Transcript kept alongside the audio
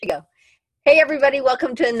You go. Hey, everybody,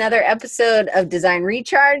 welcome to another episode of Design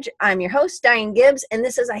Recharge. I'm your host, Diane Gibbs, and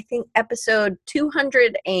this is, I think, episode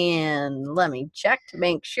 200 and let me check to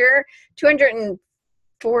make sure,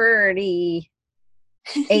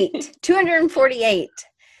 248. 248.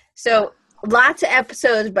 So lots of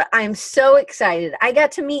episodes, but I'm so excited. I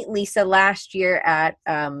got to meet Lisa last year at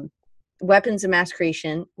Weapons of Mass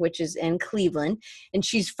Creation, which is in Cleveland, and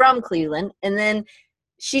she's from Cleveland. And then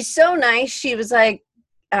she's so nice. She was like,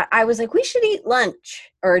 I was like, we should eat lunch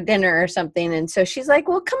or dinner or something. And so she's like,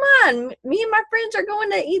 well, come on. Me and my friends are going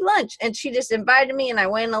to eat lunch. And she just invited me and I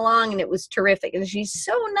went along and it was terrific. And she's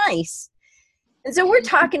so nice. And so we're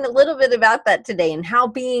talking a little bit about that today and how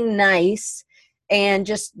being nice and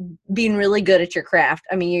just being really good at your craft.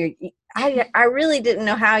 I mean, I really didn't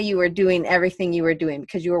know how you were doing everything you were doing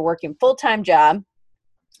because you were working full-time job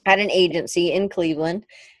at an agency in Cleveland.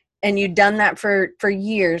 And you'd done that for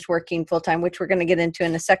years working full-time, which we're going to get into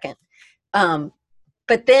in a second.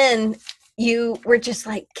 But then you were just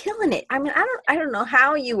like killing it. I mean, I don't know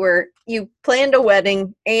how you planned a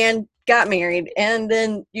wedding and got married and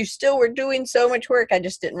then you still were doing so much work. I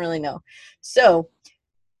just didn't really know. So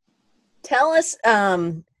tell us,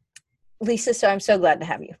 Lisa, so I'm so glad to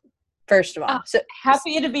have you. First of all, so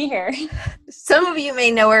happy to be here. Some of you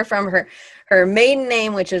may know her from her maiden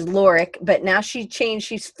name, which is Lorick, but now she changed.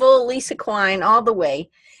 She's full Lisa Quine all the way.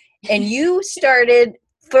 And you started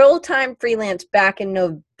full-time freelance back in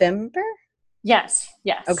November? Yes.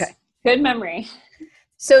 Okay. Good memory.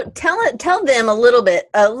 So tell them a little bit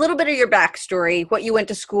of your backstory, what you went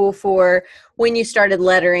to school for, when you started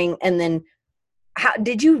lettering, and then how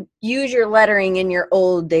did you use your lettering in your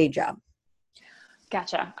old day job?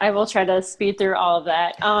 Gotcha. I will try to speed through all of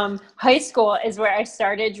that. High school is where I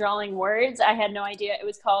started drawing words. I had no idea it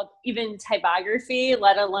was called even typography,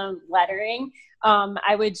 let alone lettering.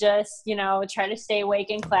 I would just, try to stay awake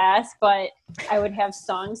in class, but I would have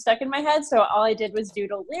songs stuck in my head. So all I did was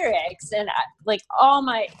doodle lyrics and all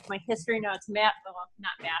my history notes, math, well,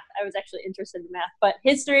 not math. I was actually interested in math, but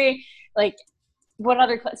history,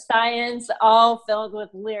 science, all filled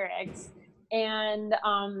with lyrics. And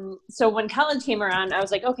so when college came around, I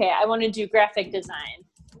was like, okay, I want to do graphic design.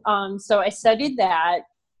 So I studied that.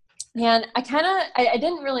 And I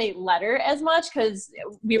didn't really letter as much because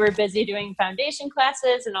we were busy doing foundation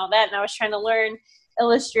classes and all that. And I was trying to learn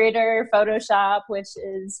Illustrator, Photoshop, which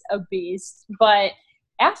is a beast. But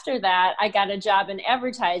after that, I got a job in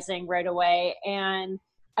advertising right away. And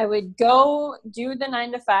I would go do the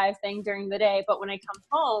 9-to-5 thing during the day. But when I come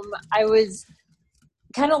home, I was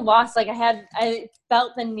kind of lost. I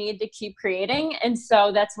felt the need to keep creating. And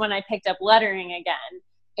so that's when I picked up lettering again.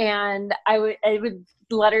 And I would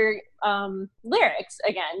letter lyrics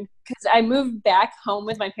again because I moved back home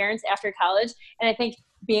with my parents after college. And I think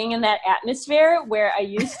being in that atmosphere where I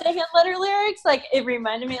used to hand letter lyrics, it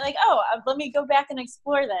reminded me let me go back and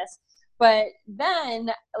explore this. But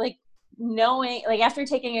then knowing, after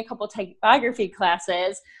taking a couple typography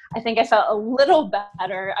classes, I think I felt a little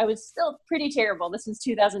better. I was still pretty terrible. This was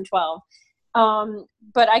 2012.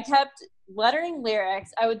 But I kept lettering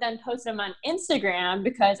lyrics. I would then post them on Instagram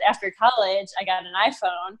because after college, I got an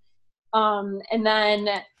iPhone. And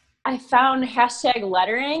then I found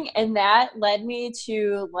 #lettering, and that led me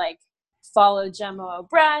to follow Gemma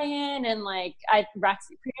O'Brien, and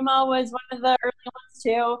Roxy Primo was one of the early ones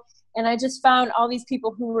too. And I just found all these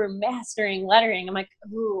people who were mastering lettering. I'm like,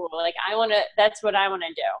 ooh, that's what I want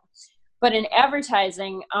to do. But in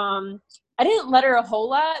advertising, I didn't letter a whole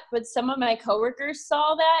lot, but some of my coworkers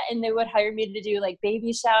saw that and they would hire me to do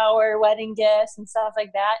baby shower, wedding gifts and stuff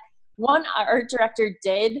like that. One art director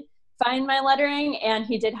did find my lettering and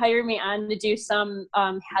he did hire me on to do some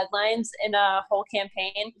headlines in a whole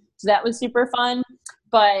campaign. So that was super fun.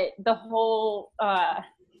 But the whole,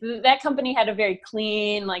 that company had a very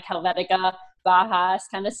clean, Helvetica, Bajas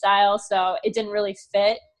kind of style. So it didn't really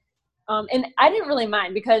fit. And I didn't really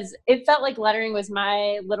mind because it felt like lettering was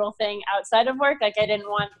my little thing outside of work. I didn't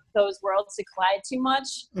want those worlds to collide too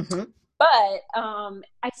much. Mm-hmm. But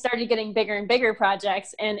I started getting bigger and bigger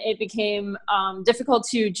projects and it became difficult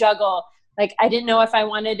to juggle. I didn't know if I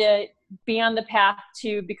wanted to be on the path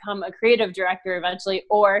to become a creative director eventually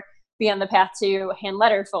or be on the path to hand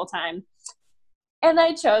letter full time. And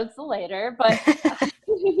I chose the later, but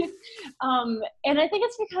and I think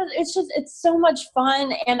it's because it's so much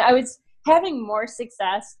fun. And I was having more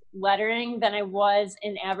success lettering than I was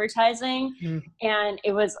in advertising. Mm. And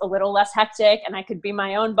it was a little less hectic and I could be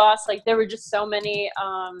my own boss. There were just so many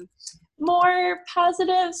more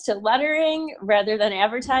positives to lettering rather than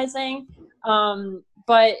advertising.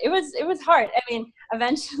 But it was hard. I mean,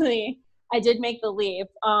 eventually I did make the leap.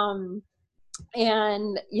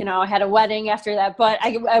 and I had a wedding after that. But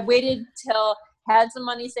I waited till had some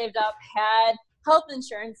money saved up, had health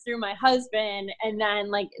insurance through my husband, and then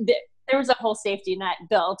like there was a whole safety net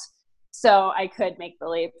built so I could make the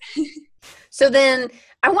leap. So then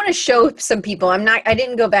I want to show some people. I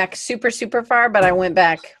didn't go back super, super far, but I went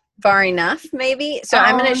back far enough maybe. So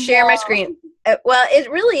I'm going to share my screen. Well,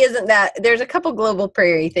 it really isn't that. There's a couple Global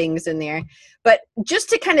Prairie things in there, but just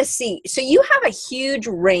to kind of see. So you have a huge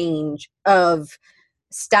range of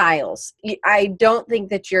styles. I don't think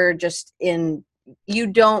that you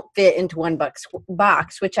don't fit into one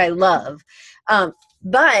box, which I love.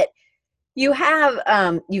 But you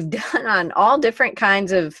have, you've done on all different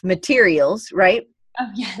kinds of materials, right?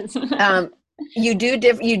 Oh, yes. You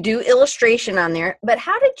do illustration on there, but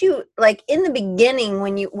how did you, like in the beginning,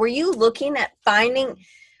 were you looking at finding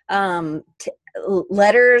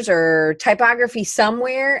letters or typography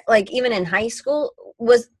somewhere, like even in high school?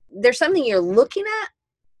 Was there something you're looking at?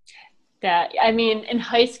 That, I mean, in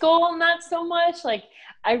high school, not so much. Like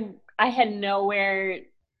I had no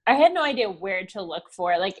idea where to look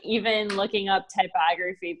for, like even looking up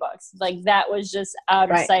typography books, like that was just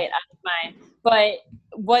out of sight, out of mind. But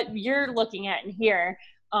what you're looking at in here,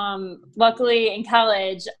 luckily in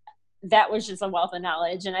college, that was just a wealth of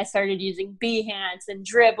knowledge. And I started using Behance and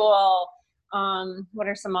Dribbble. What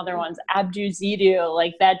are some other ones? Abduzidu,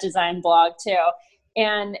 like that design blog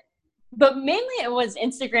too. But mainly it was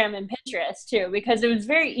Instagram and Pinterest too, because it was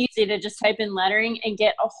very easy to just type in lettering and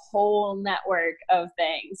get a whole network of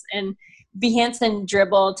things. And Behance and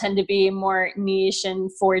Dribbble tend to be more niche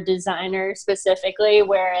and for designers specifically,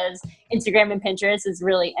 whereas Instagram and Pinterest is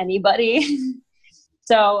really anybody.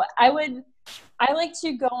 So I like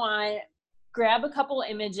to go on, grab a couple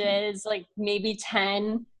images, like maybe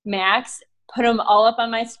 10 max, put them all up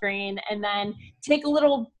on my screen, and then take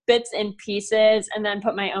little bits and pieces and then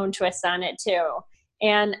put my own twist on it too.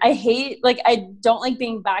 And I don't like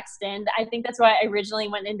being boxed in. I think that's why I originally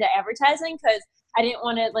went into advertising, because I didn't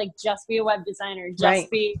want to like just be a web designer,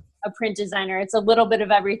 just be a print designer. It's a little bit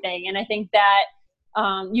of everything. And I think that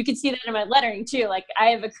you can see that in my lettering too. Like I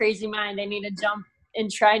have a crazy mind. I need to jump and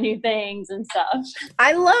try new things and stuff.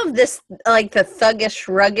 I love this, like the thuggish,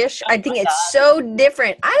 ruggish. I think it's so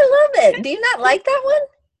different. I love it. Do you not like that one?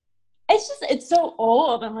 It's so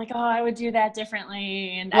old. I'm like, oh, I would do that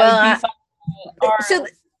differently. And well,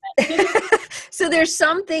 so there's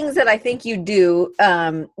some things that I think you do.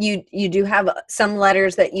 You do have some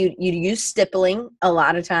letters that you use stippling a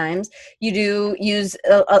lot of times. You do use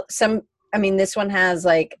some. I mean, this one has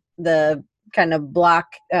like the kind of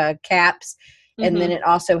block caps. And then it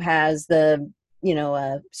also has the,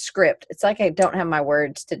 script. It's like I don't have my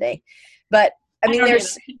words today. But, I mean,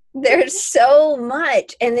 there's so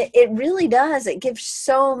much. And it really does. It gives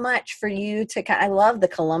so much for you to I love the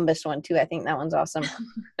Columbus one, too. I think that one's awesome.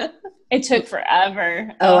 It took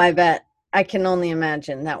forever. Oh, I bet. I can only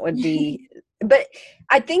imagine. That would be. But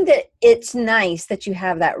I think that it's nice that you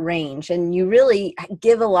have that range. And you really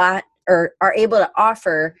give a lot or are able to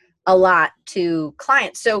offer a lot to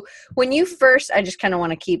clients. So when you first, I just kind of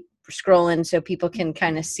want to keep scrolling so people can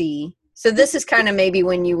kind of see. So this is kind of maybe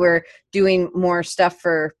when you were doing more stuff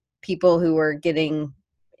for people who were getting,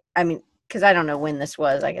 I mean, because I don't know when this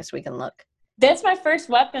was. I guess we can look. That's my first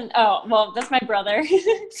weapon. Oh, well, that's my brother.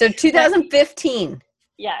 So 2015.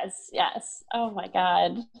 Yes. Oh my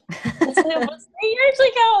God. That's almost 3 years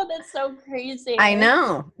ago. That's so crazy. I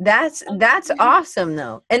know. That's awesome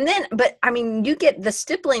though. And then, but I mean, you get the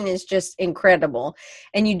stippling is just incredible.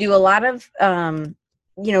 And you do a lot of,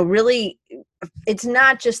 really, it's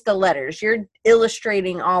not just the letters. You're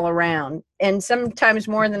illustrating all around and sometimes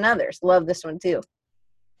more than others. Love this one too.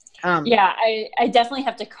 Yeah, I definitely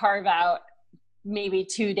have to carve out maybe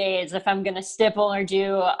 2 days if I'm going to stipple or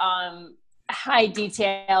do, high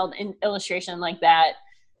detailed illustration like that.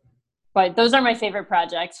 But those are my favorite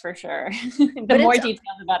projects for sure. The more detail,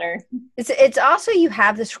 the better. It's also, you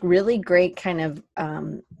have this really great kind of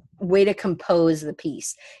way to compose the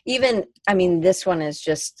piece. Even, I mean, this one is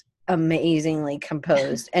just amazingly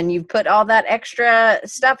composed and you put all that extra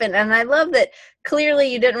stuff in. And I love that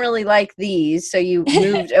clearly you didn't really like these. So you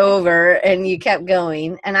moved over and you kept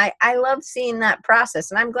going. And I love seeing that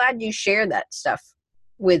process. And I'm glad you share that stuff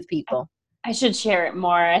with people. I should share it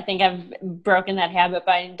more. I think I've broken that habit,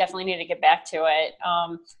 but I definitely need to get back to it.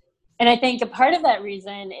 And I think a part of that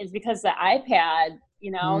reason is because the iPad,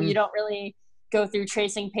 you don't really go through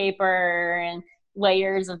tracing paper and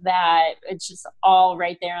layers of that. It's just all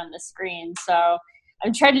right there on the screen. So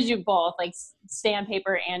I'm trying to do both, like stay on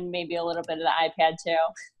paper and maybe a little bit of the iPad too.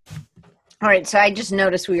 All right. So I just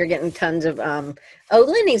noticed we were getting tons of,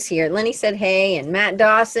 Lenny's here. Lenny said, hey, and Matt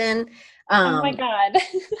Dawson. Oh my God.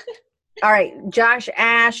 All right, Josh,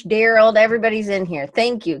 Ash, Daryl, everybody's in here.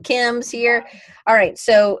 Thank you. Kim's here. All right,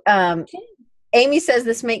 so Amy says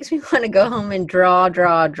this makes me want to go home and draw.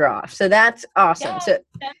 So that's awesome. Yes, So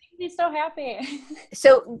that makes me so happy.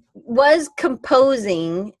 so was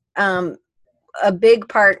composing a big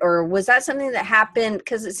part, or was that something that happened?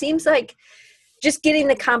 Because it seems like just getting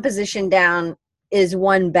the composition down is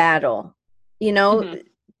one battle,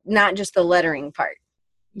 not just the lettering part.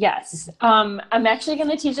 Yes. I'm actually going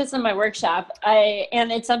to teach this in my workshop.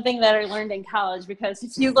 And it's something that I learned in college, because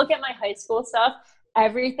if you look at my high school stuff,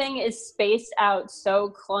 everything is spaced out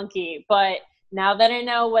so clunky. But now that I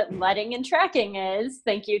know what letting and tracking is,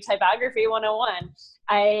 thank you, Typography 101,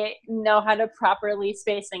 I know how to properly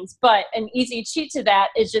space things. But an easy cheat to that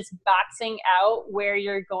is just boxing out where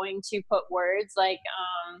you're going to put words, like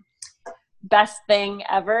best thing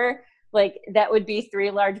ever. Like that would be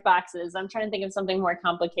 3 large boxes. I'm trying to think of something more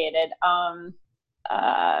complicated.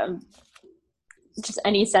 Just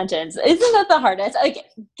any sentence. Isn't that the hardest? Like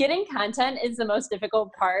getting content is the most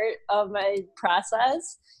difficult part of my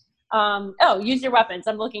process. Use your weapons.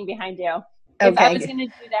 I'm looking behind you. Okay. If I was going to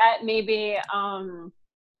do that, maybe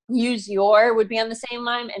use your would be on the same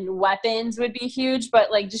line, and weapons would be huge,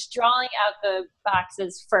 but like just drawing out the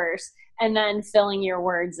boxes first and then filling your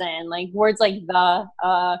words in. Like words like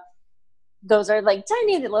those are like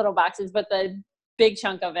tiny little boxes, but the big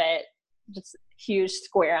chunk of it, just huge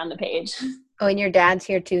square on the page. Oh, and your dad's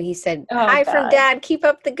here too. He said, "Hi, from Dad. Keep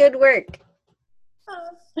up the good work."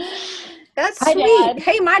 That's Hi, sweet. Dad.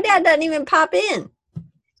 Hey, my dad doesn't even pop in.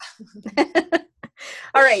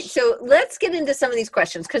 All right, so let's get into some of these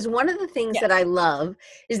questions, because one of the things that I love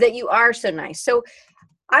is that you are so nice. So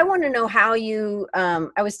I want to know how you,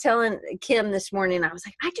 I was telling Kim this morning, I was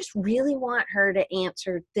like, I just really want her to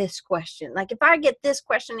answer this question. Like if I get this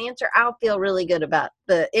question answer, I'll feel really good about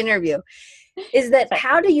the interview. Is that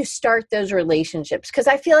how do you start those relationships? Because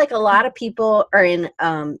I feel like a lot of people are in,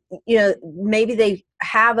 maybe they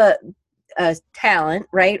have a talent,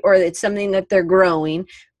 right? Or it's something that they're growing,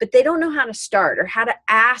 but they don't know how to start or how to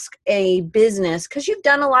ask a business. Because you've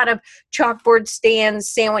done a lot of chalkboard stands,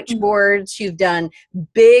 sandwich boards, you've done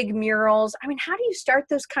big murals. I mean, how do you start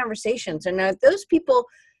those conversations? And do those people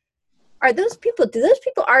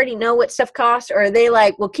already know what stuff costs? Or are they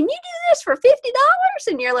like, well, can you do this for $50?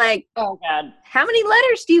 And you're like, oh God, how many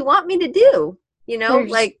letters do you want me to do?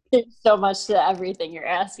 There's so much to everything you're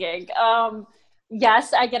asking.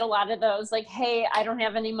 Yes, I get a lot of those, like, hey, I don't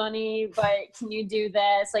have any money, but can you do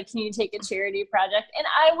this? Like, can you take a charity project? And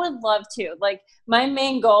I would love to. Like, my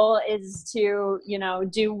main goal is to,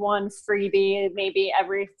 do one freebie maybe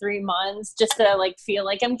every 3 months, just to like feel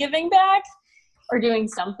like I'm giving back or doing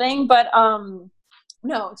something. But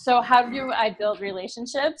no. So how do I build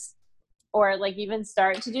relationships or like even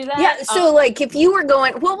start to do that? Yeah. So like if you were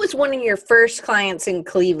going, what was one of your first clients in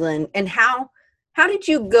Cleveland, and how did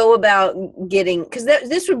you go about getting, because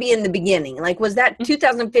this would be in the beginning, like was that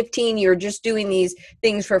 2015 you were just doing these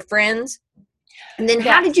things for friends? And then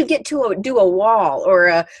how did you get to do a wall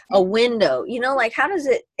or a window? Like how does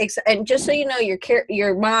it, and just so you know,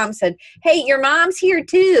 your mom said, hey, your mom's here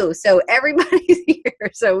too. So everybody's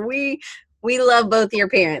here. So we love both your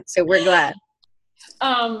parents. So we're glad.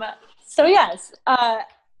 So yes, a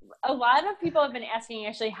lot of people have been asking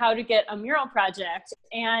actually how to get a mural project.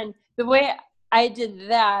 And the way I did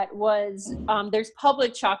that was there's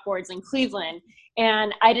public chalkboards in Cleveland,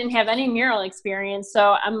 and I didn't have any mural experience.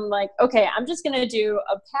 So I'm like, okay, I'm just going to do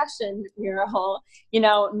a passion mural.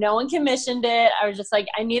 No one commissioned it. I was just like,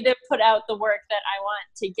 I need to put out the work that I want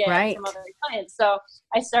to get from other clients. So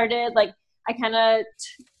I started I kind of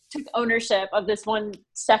took ownership of this one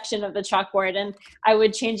section of the chalkboard, and I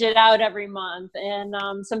would change it out every month. And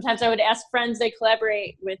sometimes I would ask friends to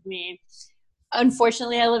collaborate with me.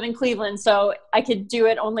 Unfortunately, I live in Cleveland, so I could do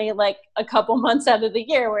it only like a couple months out of the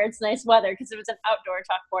year where it's nice weather, because it was an outdoor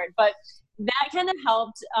chalkboard. But that kind of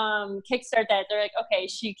helped kickstart that. They're like, okay,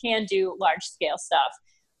 she can do large scale stuff.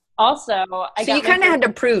 Also, so you kind of had to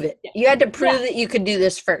prove it. You had to prove that you could do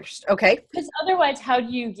this first. Okay. Because otherwise, how do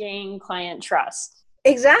you gain client trust?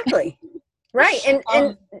 Exactly. Right.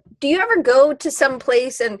 And do you ever go to some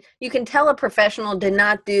place and you can tell a professional did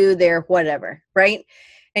not do their whatever, right?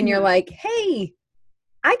 And you're like, hey,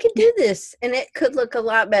 I could do this and it could look a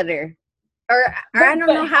lot better. Or I don't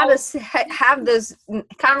know how to have those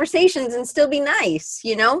conversations and still be nice,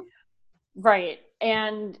 Right.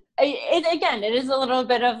 And it is a little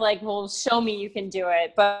bit of like, well, show me you can do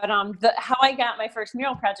it. But how I got my first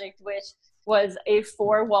mural project, which was a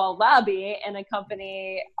 4-wall lobby in a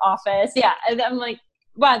company office. Yeah. And I'm like,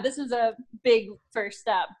 wow, this is a big first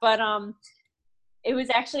step. But it was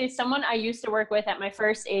actually someone I used to work with at my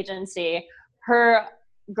first agency. Her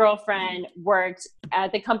girlfriend worked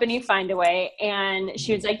at the company Findaway, and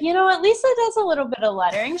she was like, you know what, Lisa does a little bit of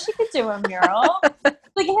lettering. She could do a mural.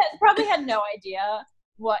 Like, probably had no idea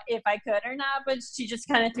what if I could or not, but she just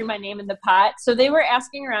kind of threw my name in the pot. So they were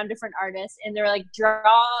asking around different artists, and they were like,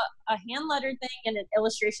 draw a hand lettered thing and an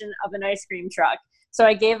illustration of an ice cream truck. So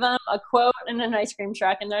I gave them a quote and an ice cream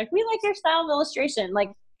truck, and they're like, we like your style of illustration. Like,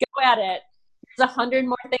 go at it. There's 100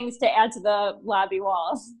 more things to add to the lobby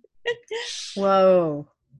walls. Whoa.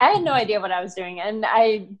 I had no idea what I was doing, and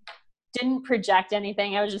I didn't project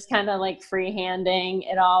anything. I was just kind of like freehanding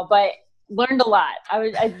it all, but learned a lot.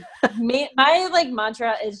 My like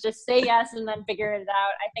mantra is just say yes and then figure it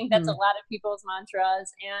out. I think that's a lot of people's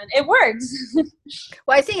mantras, and it works.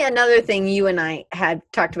 Well, I think another thing you and I had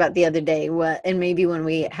talked about the other day, and maybe when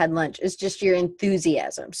we had lunch, is just your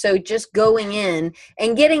enthusiasm. So just going in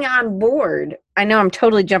and getting on board. I know I'm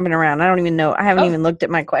totally jumping around. I don't even know. I haven't even looked at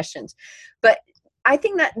my questions, but I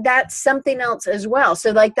think that that's something else as well.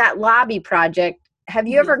 So like that lobby project, have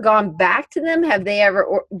you ever gone back to them? Have they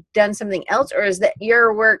ever done something else, or is that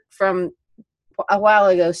your work from a while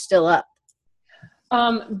ago still up?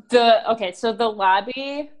 So the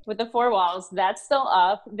lobby with the 4 walls, that's still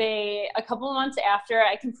up. A couple of months after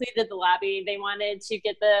I completed the lobby, they wanted to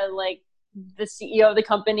get the CEO of the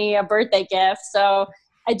company a birthday gift. So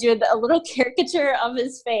I did a little caricature of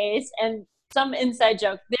his face and some inside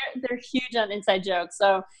joke. They're huge on inside jokes.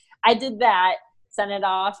 So I did that, sent it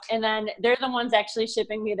off, and then they're the ones actually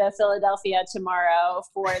shipping me to Philadelphia tomorrow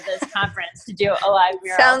for this conference to do a live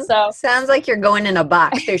mural. Sounds like you're going in a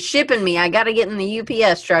box. They're shipping me. I got to get in the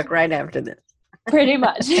UPS truck right after this. Pretty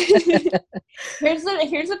much. Here's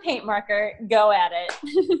a paint marker. Go at it.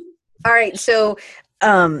 All right. So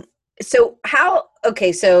tell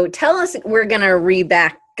us, we're going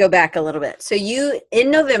to go back a little bit. So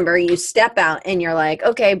in November, you step out and you're like,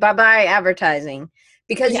 okay, bye-bye advertising,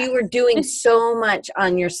 because you were doing so much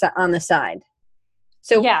on the side.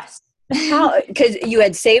 So yes. because you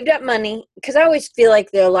had saved up money, because I always feel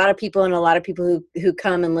like there are a lot of people who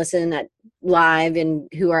come and listen at live and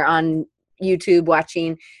who are on YouTube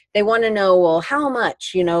watching, they want to know, well, how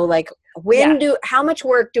much, like how much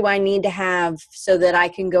work do I need to have so that I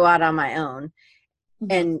can go out on my own?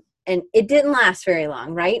 And it didn't last very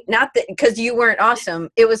long, right? Not that because you weren't awesome.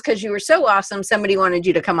 It was because you were so awesome, somebody wanted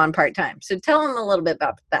you to come on part-time. So tell them a little bit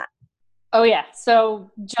about that. Oh, yeah. So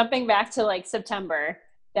jumping back to like September,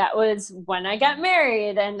 that was when I got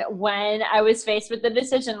married and when I was faced with the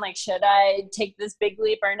decision, like, should I take this big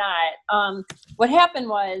leap or not? What happened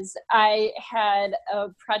was I had a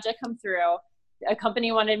project come through. A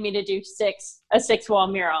company wanted me to do a 6-wall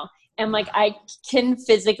mural. And like, I can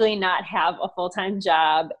physically not have a full-time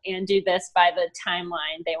job and do this by the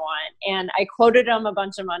timeline they want. And I quoted them a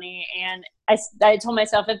bunch of money, and I told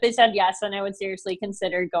myself if they said yes, then I would seriously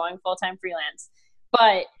consider going full-time freelance.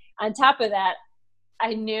 But on top of that,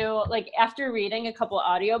 I knew, like, after reading a couple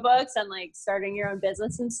audiobooks and like starting your own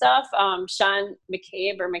business and stuff, Sean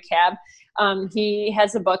McCabe, he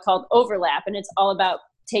has a book called Overlap, and it's all about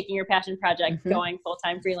taking your passion project, going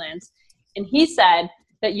full-time freelance. And he said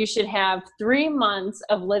that you should have 3 months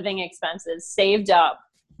of living expenses saved up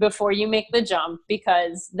before you make the jump,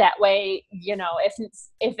 because that way,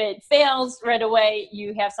 if it fails right away,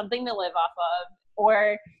 you have something to live off of.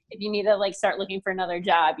 Or if you need to like start looking for another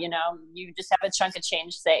job, you just have a chunk of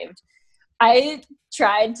change saved. I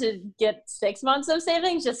tried to get 6 months of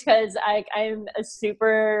savings just because I'm a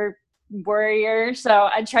super worrier. So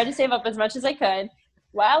I tried to save up as much as I could,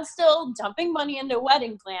 while still dumping money into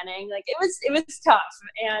wedding planning. Like, it was tough.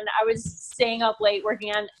 And I was staying up late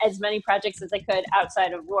working on as many projects as I could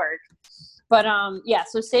outside of work. But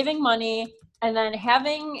so saving money and then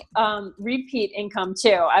having repeat income too.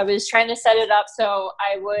 I was trying to set it up so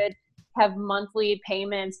I would have monthly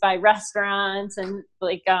payments by restaurants and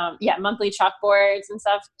like, monthly chalkboards and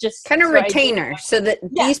stuff. Just kind of retainer, so that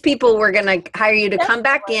these people were going to hire you to come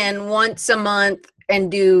back in once a month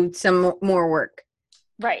and do some more work.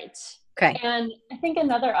 Right. Okay. And I think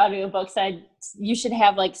another audiobook said you should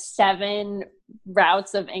have like 7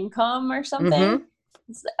 routes of income or something.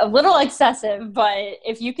 It's a little excessive, but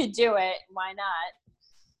if you could do it, why not?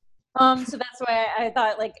 So that's why I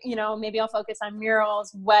thought, like, maybe I'll focus on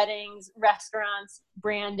murals, weddings, restaurants,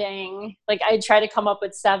 branding. Like, I try to come up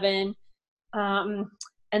with 7. And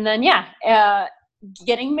then,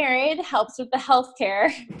 getting married helps with the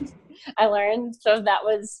healthcare. I learned. So that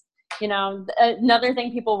was, another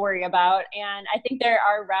thing people worry about. And I think there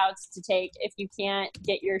are routes to take if you can't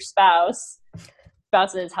get your spouse's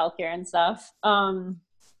healthcare and stuff.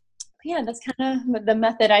 Yeah, that's kind of the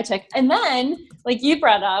method I took. And then, like you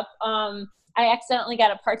brought up, I accidentally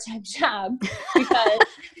got a part-time job because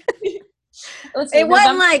let's see, It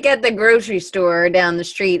wasn't November, like at the grocery store down the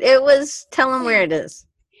street. It was, tell them where it is.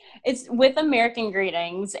 it's with American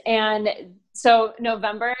Greetings. And so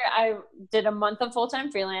November, I did a month of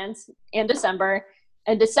full-time freelance, and December.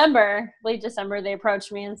 In December, late December, they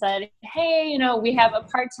approached me and said, hey, you know, we have a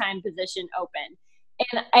part-time position open.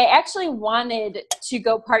 And I actually wanted to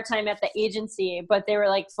go part-time at the agency, but they were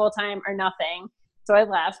like full-time or nothing. So I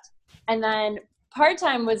left. And then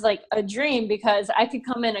part-time was like a dream because I could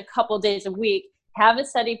come in a couple days a week, have a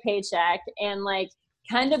steady paycheck, and like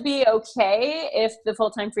kind of be okay if the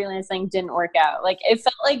full-time freelance thing didn't work out. Like it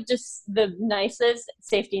felt like just the nicest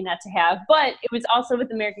safety net to have. But it was also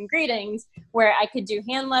with American Greetings where I could do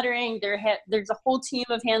hand lettering. There's a whole team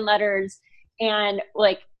of hand letters and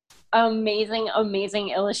like amazing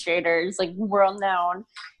illustrators, like world known.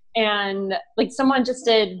 And like someone just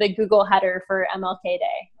did the Google header for MLK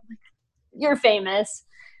Day. You're famous.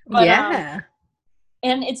 But, Yeah.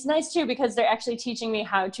 and it's nice too because they're actually teaching me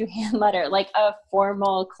how to hand letter, like a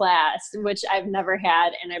formal class, which I've never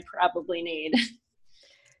had and I probably need.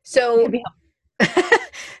 So,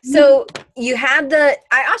 so you had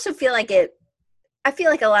I also feel like I feel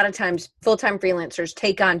like a lot of times full-time freelancers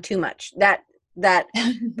take on too much. That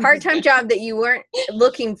part-time job that you weren't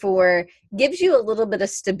looking for gives you a little bit of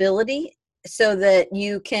stability so that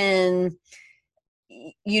you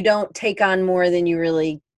don't take on more than you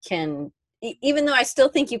really can, even though I still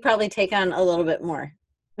think you probably take on a little bit more,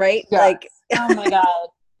 right? Yes. Like, oh my God.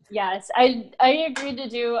 Yes. I agreed to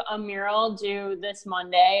do a mural due this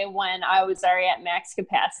Monday when I was already at max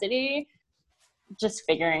capacity, just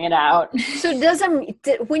figuring it out. so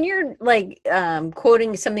when you're like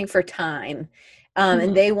quoting something for time,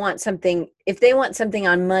 and they want something, if they want something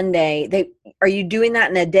on Monday, are you doing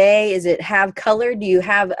that in a day? Is it have color? Do you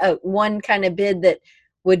have one kind of bid that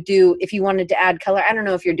would do if you wanted to add color? I don't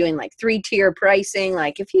know if you're doing like 3-tier pricing,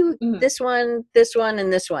 like if you this one,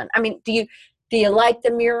 and this one. I mean, do you like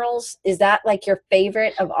the murals? Is that like your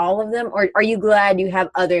favorite of all of them, or are you glad you have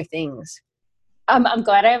other things? I'm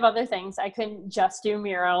glad I have other things. I couldn't just do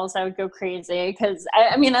murals. I would go crazy because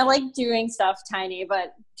I mean, I like doing stuff tiny,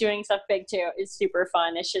 but doing stuff big too is super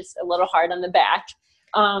fun. It's just a little hard on the back.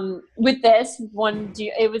 With this one,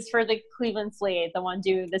 it was for the Cleveland Flea, the one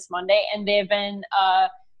due this Monday, and they've been a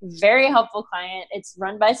very helpful client. It's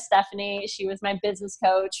run by Stephanie. She was my business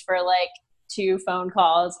coach for like 2 phone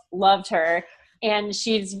calls. Loved her. And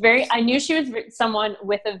I knew she was someone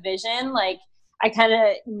with a vision. Like, I kind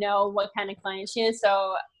of know what kind of client she is.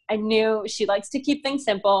 So I knew she likes to keep things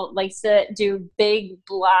simple, likes to do big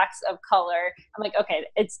blocks of color. I'm like, okay,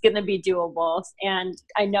 it's going to be doable. And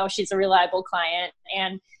I know she's a reliable client.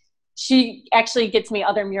 And she actually gets me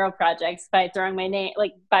other mural projects by throwing my name,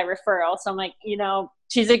 like by referral. So I'm like, you know,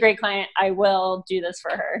 she's a great client. I will do this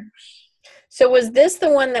for her. So was this the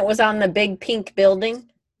one that was on the big pink building?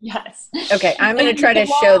 Yes. Okay, I'm going to try to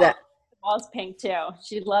show that. Wall's pink too.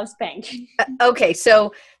 She loves pink. Okay,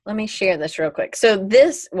 so let me share this real quick. So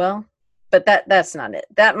this, well, but that's not it.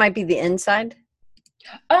 That might be the inside.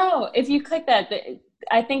 Oh, if you click that,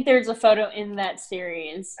 I think there's a photo in that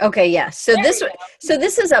series. Okay, yeah. So this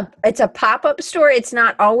is it's a pop-up store. It's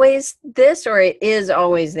not always this, or it is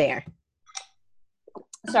always there.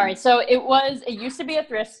 Sorry. So it used to be a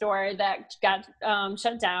thrift store that got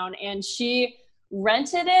shut down, and she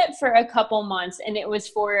rented it for a couple months, and it was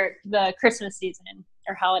for the Christmas season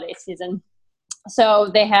or holiday season.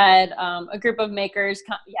 So they had a group of makers,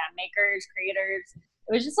 creators.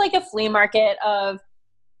 It was just like a flea market of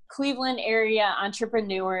Cleveland area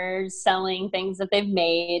entrepreneurs selling things that they've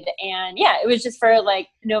made. And yeah, it was just for like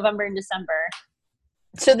November and December.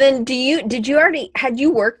 So then had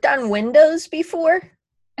you worked on windows before?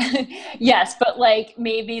 Yes, but like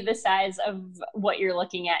maybe the size of what you're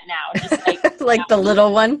looking at now, just like like the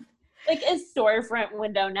little one, like a storefront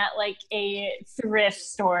window, not like a thrift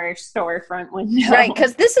store storefront window. Right,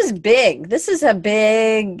 because this is big. This is a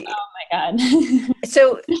big. Oh my God.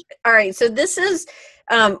 So, all right. So this is.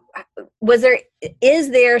 Is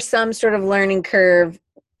there some sort of learning curve?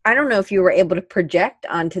 I don't know if you were able to project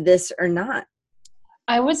onto this or not.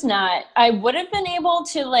 I was not. I would have been able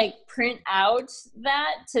to like print out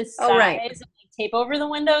that to size and like, tape over the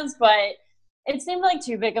windows, but it seemed like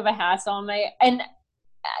too big of a hassle. And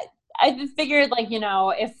I figured like, you know,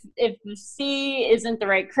 if the C isn't the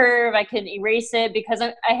right curve, I could erase it because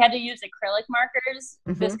I had to use acrylic markers.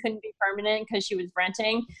 Mm-hmm. This couldn't be permanent because she was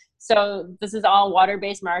renting. So this is all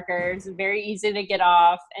water-based markers, very easy to get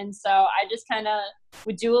off. And so I just kind of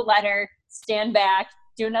would do a letter, stand back,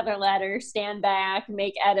 do another letter, stand back,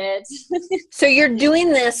 make edits. So you're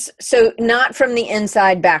doing this, so not from the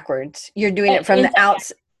inside backwards. You're doing it from the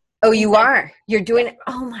outside. Oh, you are. You're doing it.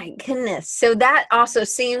 Oh my goodness. So that also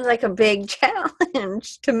seems like a big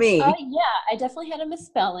challenge to me. Yeah, I definitely had a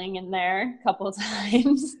misspelling in there a couple of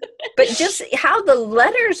times. But just how the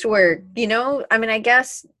letters work, I mean, I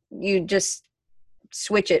guess you just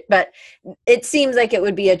switch it, but it seems like it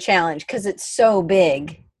would be a challenge because it's so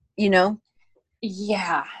big,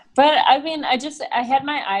 Yeah. But I mean, I had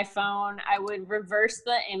my iPhone. I would reverse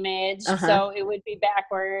the image so it would be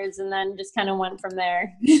backwards, and then just kind of went from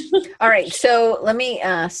there. All right. So let me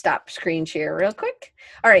stop screen share real quick.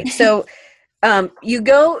 All right. So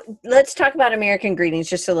let's talk about American Greetings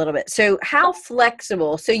just a little bit. So how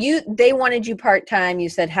flexible, so they wanted you part-time, you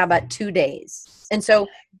said, how about 2 days? And so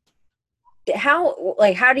how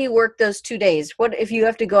do you work those 2 days? What if you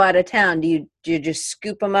have to go out of town? Do you just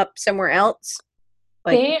scoop them up somewhere else?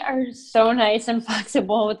 They are so nice and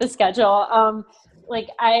flexible with the schedule.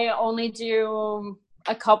 I only do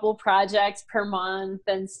a couple projects per month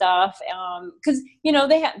and stuff. Cause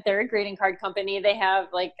they're a greeting card company. They have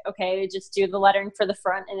okay, just do the lettering for the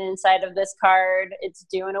front and inside of this card. It's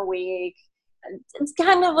due in a week. It's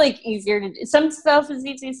kind of easier to do. Some stuff is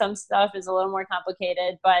easy. Some stuff is a little more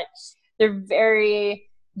complicated, but they're very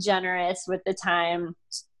generous with the time.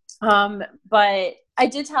 But I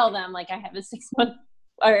did tell them I have a 6-month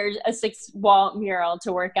or a 6-wall mural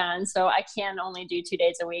to work on. So I can only do 2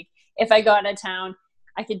 days a week. If I go out of town,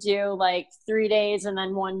 I could do 3 days and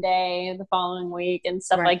then 1 day the following week and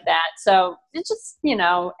stuff like that. So it's just,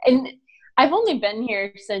 and I've only been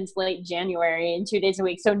here since late January and 2 days a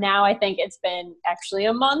week. So now I think it's been actually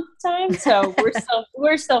a month time. So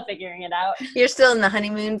we're still figuring it out. You're still in the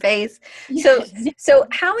honeymoon phase. So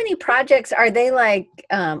how many projects are they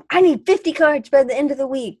I need 50 cards by the end of the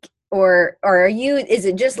week? Or is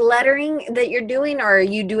it just lettering that you're doing, or are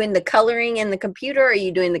you doing the coloring in the computer? Or are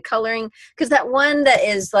you doing the coloring? Because that one that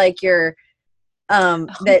is your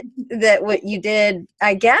that what you did,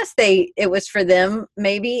 I guess it was for them.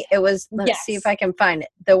 Maybe it was. Let's see if I can find it.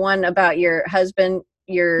 The one about your husband,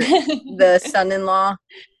 the son-in-law.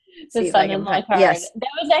 The son-in-law card. Yes,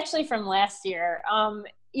 that was actually from last year.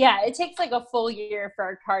 It takes a full year for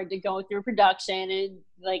our card to go through production and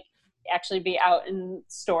actually be out in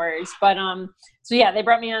stores. But they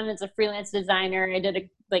brought me on as a freelance designer. I did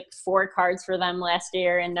 4 cards for them last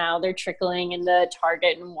year, and now they're trickling into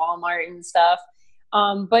Target and Walmart and stuff.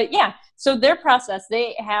 So their process,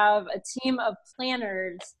 they have a team of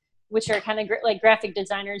planners, which are kind of graphic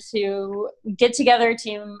designers who get together, a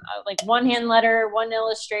team of one hand letter, one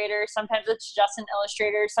illustrator. Sometimes it's just an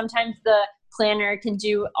illustrator. Sometimes the planner can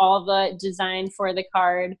do all the design for the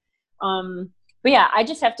card. I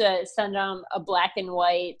just have to send them a black and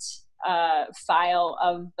white file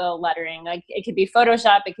of the lettering. It could be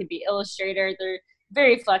Photoshop, it could be Illustrator. They're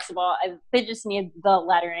very flexible. They just need the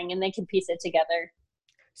lettering, and they can piece it together.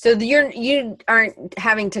 So you aren't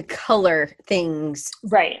having to color things,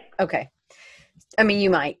 right? Okay. I mean, you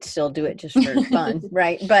might still do it just for fun,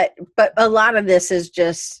 right? But a lot of this is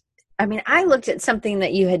just. I mean, I looked at something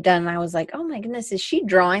that you had done and I was like, oh my goodness, is she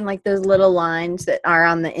drawing those little lines that are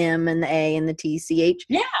on the M and the A and the TCH?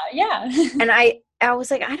 Yeah. And I was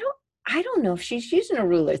like, I don't know if she's using a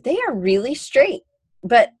ruler. They are really straight,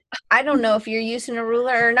 but I don't know if you're using a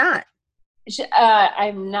ruler or not.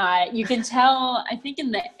 I'm not. You can tell, I think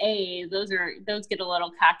in the A, those get a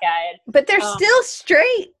little cockeyed. But they're still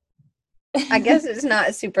straight. I guess it's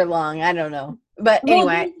not super long. I don't know. But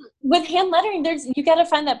anyway. With hand lettering, you got to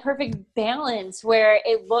find that perfect balance where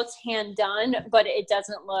it looks hand done, but it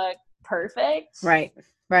doesn't look perfect. Right.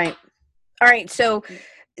 All right. So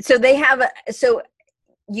they have so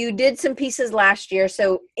you did some pieces last year.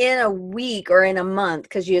 So in a week or in a month,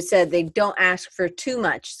 because you said they don't ask for too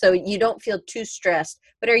much, so you don't feel too stressed.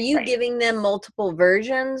 But are you giving them multiple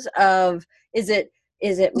versions of? Is it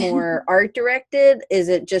more art directed? Is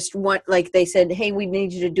it just one? They said, hey, we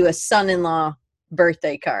need you to do a son-in-law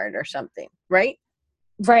birthday card or something, right?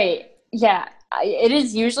 Right. Yeah. It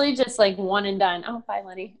is usually just one and done. Oh, bye,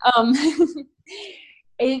 Lenny. I'm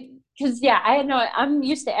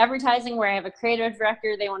used to advertising where I have a creative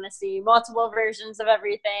director. They want to see multiple versions of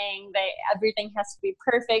everything. Everything has to be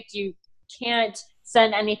perfect. You can't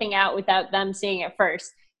send anything out without them seeing it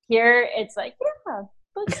first. Here, it's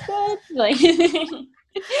looks good.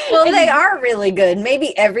 Well, they are really good.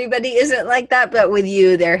 Maybe everybody isn't like that, but with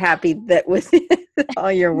you, they're happy that with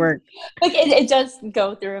all your work. It does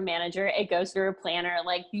go through a manager. It goes through a planner.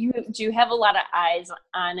 You do have a lot of eyes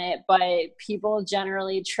on it, but people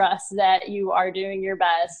generally trust that you are doing your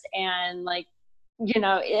best. And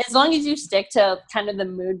as long as you stick to kind of the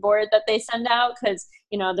mood board that they send out, because,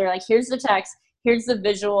 they're like, here's the text, here's the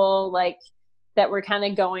visual, like, that we're kind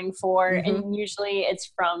of going for. Mm-hmm. And usually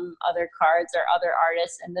it's from other cards or other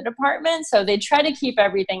artists in the department. So they try to keep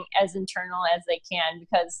everything as internal as they can,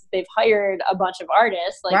 because they've hired a bunch of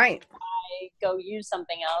artists. Like, Right. I go use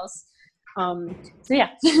something else. So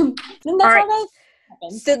yeah. And that's All right. how that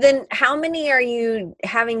happens. So then how many are you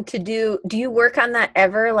having to do you work on that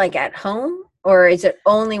ever, like at home, or is it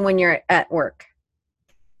only when you're at work?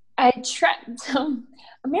 I try. So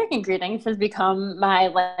American Greetings has become my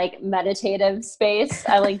like meditative space.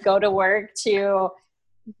 I like go to work to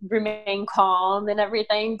remain calm and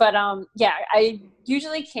everything. But yeah, I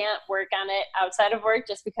usually can't work on it outside of work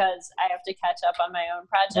just because I have to catch up on my own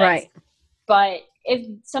projects. Right. But if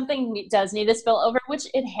something does need to spill over, which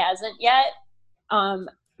it hasn't yet,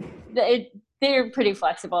 they're pretty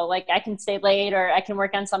flexible. Like, I can stay late, or I can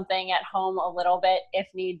work on something at home a little bit if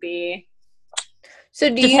need be.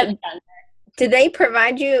 So do they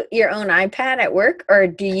provide you your own iPad at work, or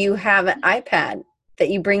do you have an iPad that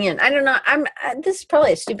you bring in? I don't know. This is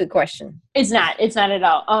probably a stupid question. It's not at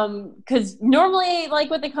all. Because normally, like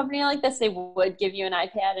with a company like this, they would give you an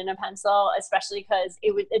iPad and a pencil, especially because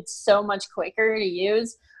it's so much quicker to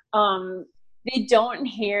use. They don't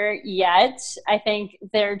here yet. I think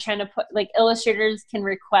they're trying to put, like, illustrators can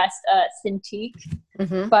request a Cintiq,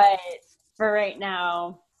 Mm-hmm. but for right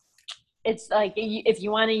now, it's like, if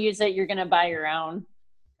you want to use it, you're going to buy your own.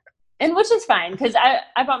 And which is fine, because I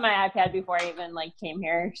bought my iPad before I even like came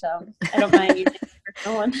here, so I don't mind using it for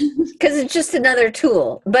no one. Because it's just another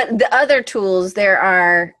tool. But the other tools, there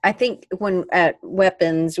are, I think when at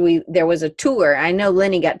Weapons, there was a tour. I know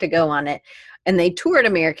Lenny got to go on it, and they toured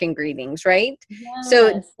American Greetings, right? Yes.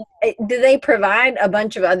 So do they provide a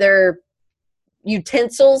bunch of other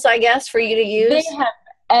utensils, I guess, for you to use? They have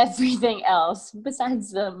everything else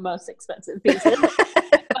besides the most expensive pieces.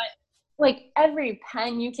 But like every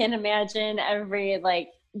pen you can imagine, every like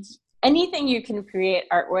anything you can create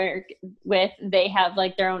artwork with, they have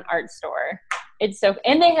like their own art store.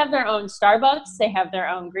 And they have their own Starbucks. They have their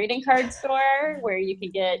own greeting card store where you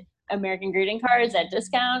can get American greeting cards at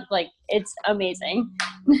discount. Like, it's amazing.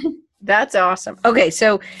 That's awesome. Okay,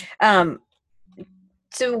 so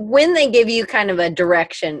when they give you kind of a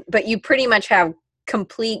direction, but you pretty much have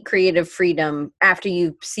complete creative freedom after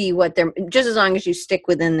you see what they're, just as long as you stick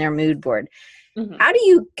within their mood board. Mm-hmm. How do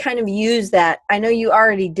you kind of use that? I know you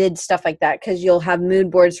already did stuff like that because you'll have mood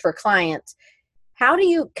boards for clients. How do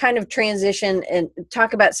you kind of transition and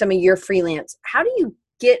talk about some of your freelance? How do you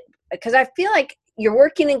get, because I feel like you're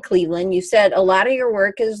working in Cleveland. You said a lot of your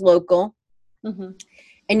work is local. Mm-hmm.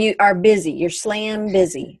 And you are busy. You're slam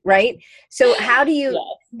busy, right? So how do you,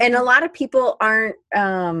 and a lot of people aren't,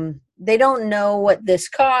 they don't know what this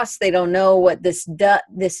costs. They don't know what this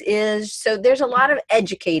is. So there's a lot of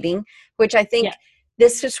educating, which I think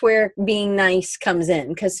this is where being nice comes in.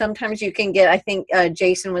 Because sometimes you can get, I think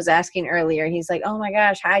Jason was asking earlier, he's like, oh my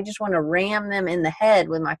gosh, I just want to ram them in the head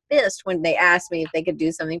with my fist when they ask me if they could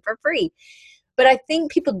do something for free. But I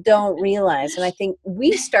think people don't realize, and I think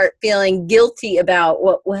we start feeling guilty about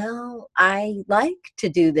I like to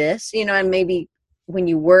do this, and maybe when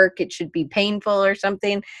you work, it should be painful or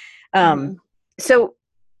something. So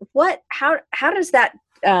how does that,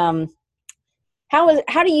 how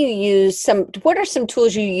do you use what are some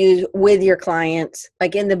tools you use with your clients,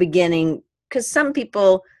 like in the beginning? Because some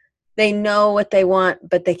people, they know what they want,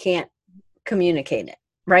 but they can't communicate it,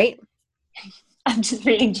 right? I'm just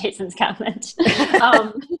reading Jason's comment.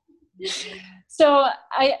 So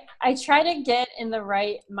I try to get in the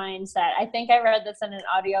right mindset. I think I read this in an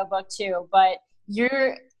audiobook too, but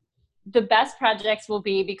the best projects will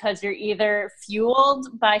be because you're either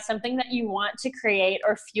fueled by something that you want to create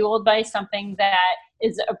or fueled by something that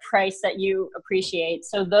is a price that you appreciate.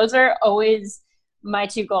 So those are always my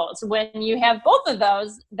two goals. When you have both of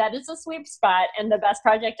those, that is a sweet spot and the best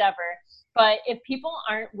project ever. But if people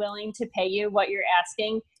aren't willing to pay you what you're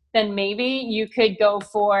asking, then maybe you could go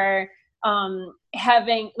for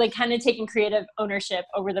having, like, kind of taking creative ownership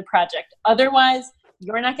over the project. Otherwise,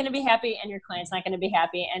 you're not going to be happy and your client's not going to be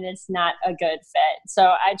happy, and it's not a good fit. So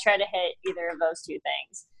I try to hit either of those two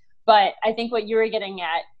things. But I think what you were getting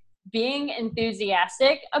at, being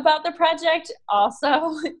enthusiastic about the project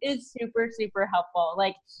also is super, super helpful.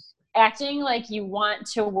 Like, acting like you want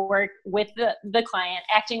to work with the client,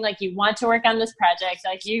 acting like you want to work on this project,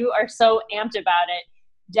 like you are so amped about it,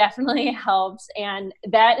 definitely helps. And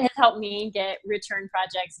that has helped me get return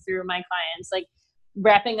projects through my clients. Like,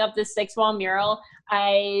 wrapping up this 6-wall mural,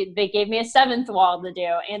 they gave me a 7th wall to do,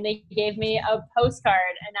 and they gave me a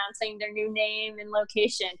postcard announcing their new name and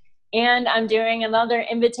location. and I'm doing another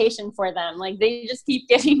invitation for them. Like they just keep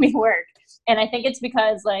giving me work. And I think it's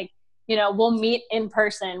because like, you know, we'll meet in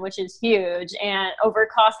person, which is huge, and over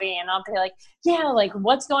coffee, and I'll be like, yeah, like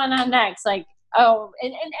what's going on next? Like, oh,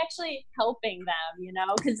 and actually helping them, you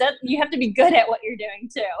know, because that you have to be good at what you're doing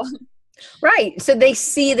too. Right. So they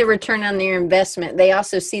see the return on their investment. They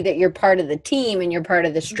also see that you're part of the team and you're part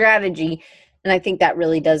of the strategy. And I think that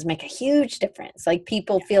really does make a huge difference. Like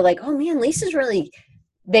people feel like, oh man, Lisa's really,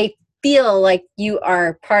 they feel like you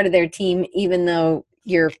are part of their team, even though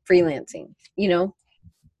you're freelancing, you know?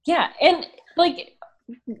 Yeah. And like,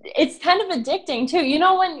 it's kind of addicting too. You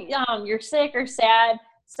know, when you're sick or sad,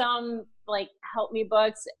 some like help me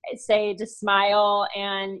books say to smile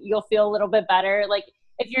and you'll feel a little bit better. Like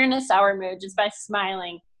if you're in a sour mood, just by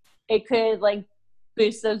smiling, it could like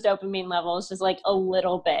boost those dopamine levels just like a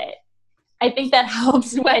little bit. I think that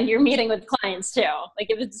helps when you're meeting with clients too. Like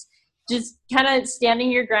if it's just kind of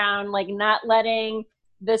standing your ground, like not letting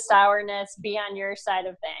the sourness be on your side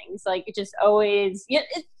of things. Like it just always,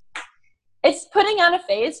 it's putting on a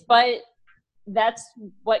face, but that's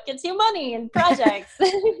what gets you money and projects.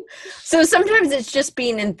 So sometimes it's just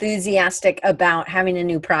being enthusiastic about having a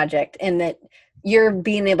new project and that you're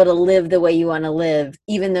being able to live the way you want to live,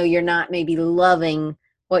 even though you're not maybe loving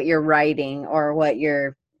what you're writing or what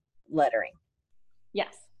you're lettering.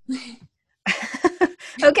 Yes.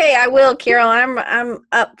 Okay, I will, Carol. I'm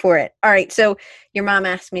up for it. All right. So your mom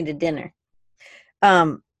asked me to dinner.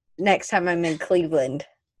 Next time I'm in Cleveland.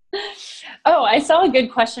 Oh, I saw a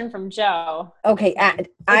good question from Joe. Okay,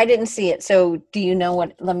 I didn't see it. So do you know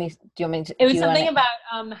what? Do you want me to? It was something about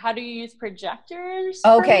how do you use projectors?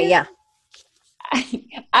 Okay, yeah.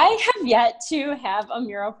 I have yet to have a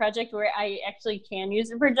mural project where I actually can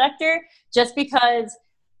use a projector, just because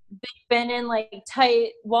they've been in like tight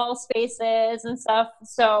wall spaces and stuff.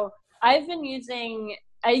 So I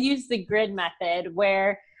use the grid method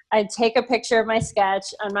where I take a picture of my sketch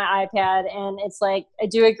on my iPad and it's like I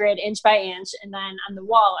do a grid inch by inch, and then on the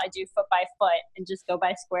wall I do foot by foot and just go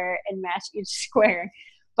by square and match each square.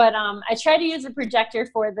 But I tried to use a projector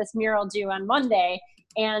for this mural due on Monday,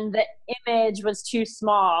 and the image was too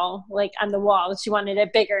small, like on the wall. She wanted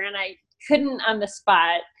it bigger, and I couldn't on the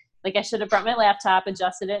spot. Like I should have brought my laptop,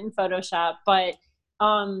 adjusted it in Photoshop. But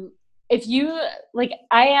if you, like,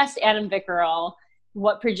 I asked Adam Vickerell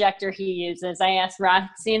what projector he uses. I asked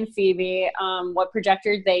Roxy and Phoebe what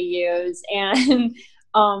projector they use. And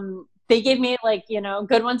they gave me, like, you know,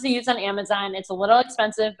 good ones to use on Amazon. It's a little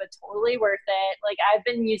expensive, but totally worth it. Like, I've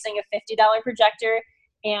been using a $50 projector,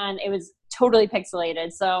 and it was totally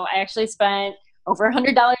pixelated. So I actually spent over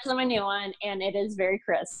 $100 on my new one, and it is very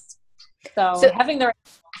crisp. So having the right.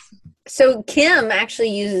 So Kim actually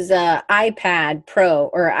uses a iPad Pro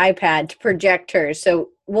or iPad to project hers. So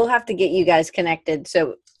we'll have to get you guys connected.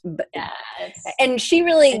 So, Yes. And she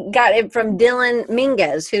really got it from Dylan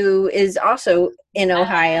Minguez, who is also in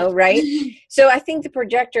Ohio, right? So I think the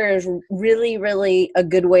projector is really, really a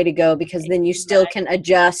good way to go, because then you still can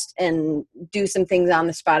adjust and do some things on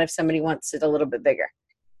the spot if somebody wants it a little bit bigger.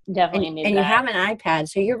 Definitely need and that. You have an iPad,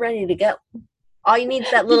 so you're ready to go. All you need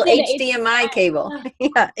is that little HDMI cable.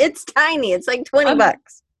 Yeah, it's tiny. It's like $20.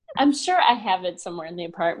 I'm sure I have it somewhere in the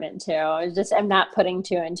apartment too. I'm not putting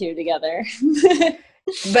two and two together.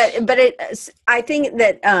 But I think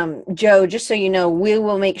that Joe, just so you know, we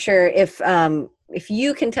will make sure if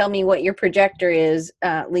you can tell me what your projector is,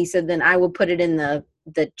 Lisa, then I will put it in the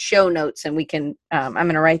show notes, and we can. I'm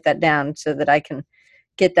going to write that down so that I can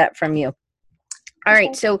get that from you. All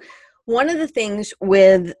right. So one of the things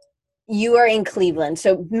with you are in Cleveland,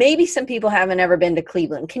 so maybe some people haven't ever been to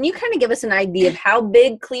Cleveland. Can you kind of give us an idea of how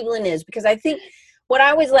big Cleveland is? Because I think what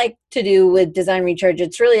I always like to do with Design Recharge,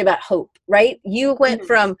 it's really about hope, right? You went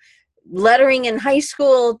from lettering in high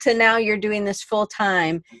school to now you're doing this full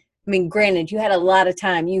time. I mean, granted, you had a lot of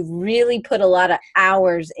time. You've really put a lot of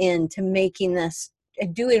hours into making this,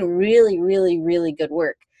 doing really, really, really good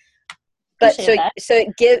work. But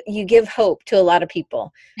you give hope to a lot of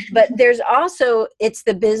people. But there's also, it's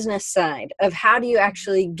the business side of how do you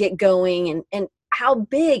actually get going, and how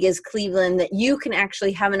big is Cleveland that you can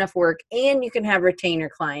actually have enough work and you can have retainer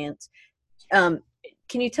clients. Can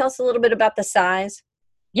you tell us a little bit about the size?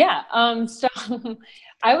 Yeah. So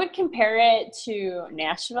I would compare it to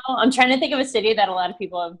Nashville. I'm trying to think of a city that a lot of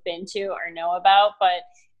people have been to or know about, but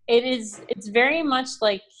it's very much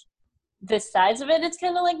like the size of it. It's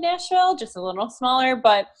kind of like Nashville, just a little smaller,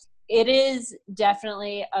 but it is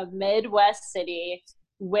definitely a Midwest city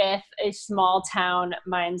with a small town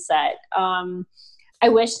mindset. I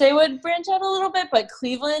wish they would branch out a little bit, but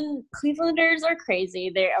Clevelanders are crazy.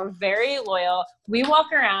 They are very loyal. We walk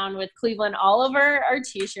around with Cleveland all over our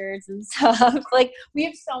t-shirts and stuff. Like, we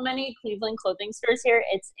have so many Cleveland clothing stores here.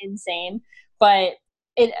 It's insane. But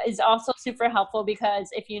it is also super helpful because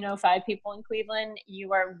if you know 5 people in Cleveland,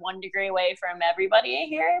 you are 1 degree away from everybody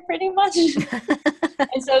here pretty much.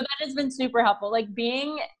 And so that has been super helpful. Like,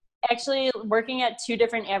 actually working at 2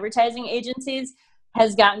 different advertising agencies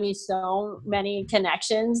has got me so many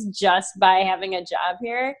connections just by having a job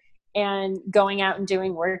here and going out and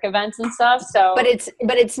doing work events and stuff. So but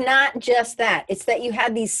it's not just that. It's that you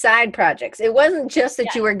had these side projects. It wasn't just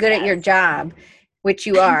that you were good at your job, which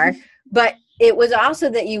you are, but it was also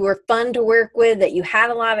that you were fun to work with, that you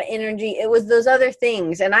had a lot of energy. It was those other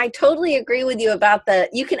things. And I totally agree with you about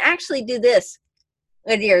you can actually do this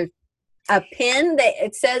with a pin that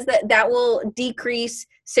it says that will decrease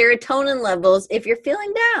serotonin levels if you're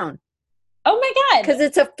feeling down. Oh my God. Because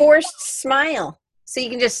it's a forced smile. So you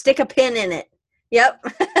can just stick a pin in it. Yep.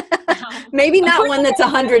 Maybe not one that's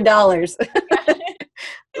 $100.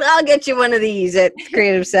 I'll get you one of these at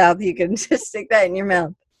Creative South. You can just stick that in your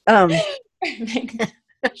mouth.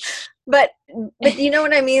 But you know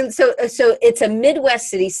what I mean? So it's a Midwest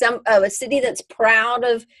city, a city that's proud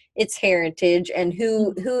of its heritage and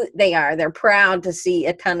who they are. They're proud to see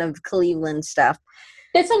a ton of Cleveland stuff.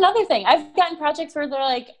 That's another thing. I've gotten projects where they're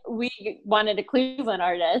like, we wanted a Cleveland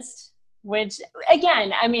artist, which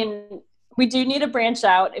again, I mean, we do need to branch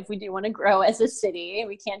out if we do want to grow as a city.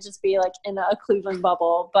 We can't just be like in a Cleveland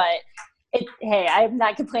bubble, but hey, I'm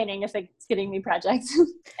not complaining if it's getting me projects.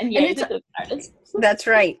 and yay, it's an artist. That's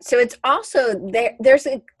right. So it's also there's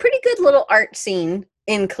a pretty good little art scene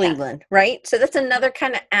in Cleveland, right? So that's another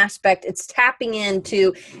kind of aspect. It's tapping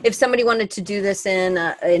into, if somebody wanted to do this in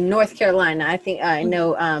North Carolina, I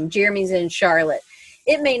know Jeremy's in Charlotte.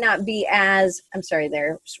 It may not be as, I'm sorry,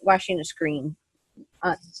 they're washing a screen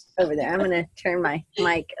over there. I'm going to turn my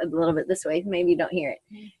mic a little bit this way. Maybe you don't hear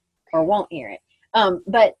it or won't hear it.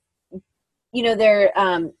 But you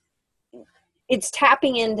know, it's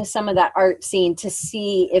tapping into some of that art scene to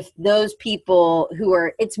see if those people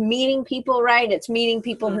it's meeting people, right? It's meeting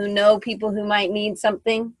people who know people who might need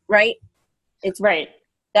something, right? It's right.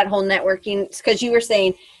 That whole networking, because you were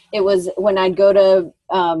saying it was when I'd go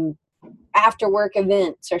to after work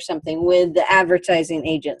events or something with the advertising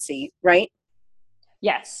agency, right?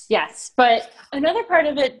 Yes. But another part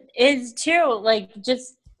of it is too, like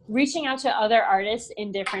just reaching out to other artists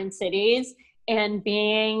in different cities and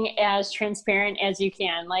being as transparent as you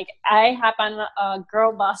can. Like, I hop on a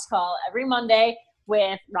girl boss call every Monday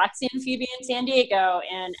with Roxy and Phoebe in San Diego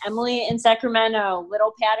and Emily in Sacramento,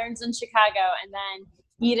 Little Patterns in Chicago, and then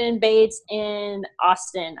Eden Bates in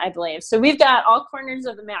Austin, I believe. So we've got all corners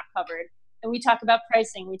of the map covered. And we talk about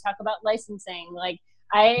pricing. We talk about licensing. Like,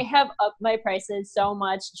 I have upped my prices so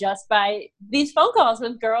much just by these phone calls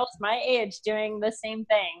with girls my age doing the same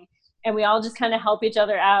thing. And we all just kind of help each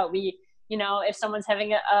other out. You know, if someone's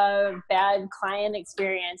having a bad client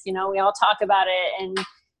experience, you know, we all talk about it and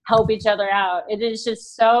help each other out. It is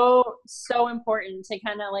just so, so important to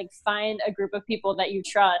kind of like find a group of people that you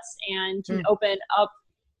trust and can open up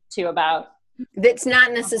to about. That's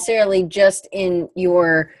not necessarily just in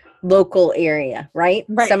your local area, right?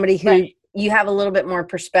 Somebody who you have a little bit more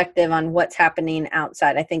perspective on what's happening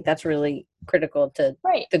outside. I think that's really critical to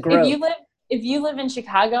the growth. If you live in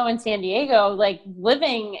Chicago and San Diego, like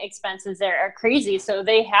living expenses there are crazy. So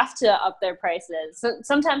they have to up their prices. So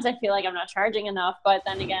sometimes I feel like I'm not charging enough, but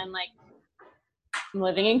then again, like I'm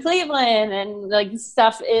living in Cleveland and like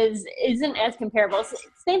stuff isn't as comparable.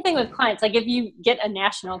 Same thing with clients. Like if you get a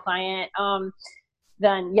national client,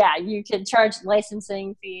 then yeah, you could charge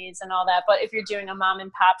licensing fees and all that. But if you're doing a mom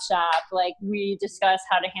and pop shop, like we discuss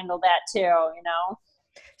how to handle that too, you know?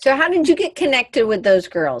 So how did you get connected with those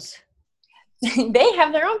girls? They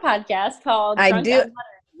have their own podcast called I Do.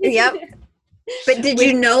 Yep. But did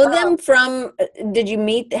you know them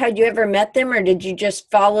had you ever met them, or did you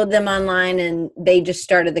just follow them online and they just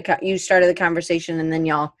started you started the conversation and then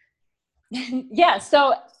y'all? Yeah.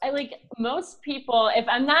 So I like most people, if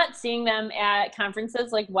I'm not seeing them at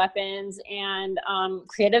conferences like Weapons and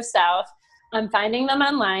Creative South, I'm finding them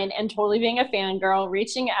online and totally being a fangirl,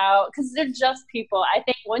 reaching out because they're just people. I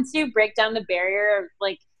think once you break down the barrier of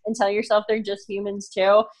like, and tell yourself they're just humans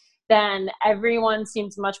too, then everyone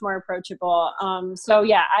seems much more approachable. So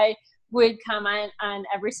yeah, I would comment on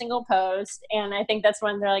every single post. And I think that's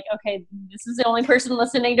when they're like, okay, this is the only person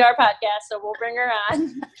listening to our podcast, so we'll bring her on.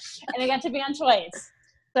 And I got to be on twice.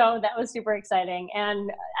 So that was super exciting.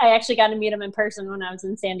 And I actually got to meet them in person when I was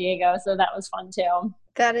in San Diego. So that was fun too.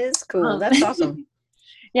 That is cool. That's awesome.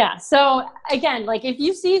 Yeah. So again, like if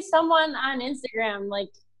you see someone on Instagram, like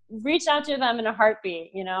reach out to them in a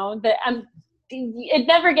heartbeat, you know, that it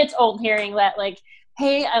never gets old hearing that like,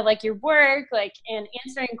 hey, I like your work, like, and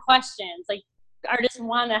answering questions, like artists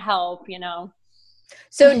want to help, you know.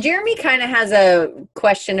 So Jeremy kind of has a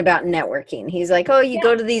question about networking. He's like, "Oh, you Yeah.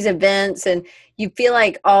 go to these events and you feel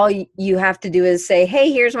like all you have to do is say, "Hey,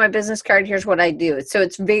 here's my business card, here's what I do." So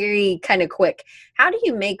it's very kind of quick. How do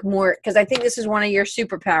you make more, because I think this is one of your Great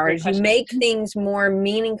superpowers. You question. make things more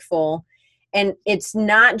meaningful, and it's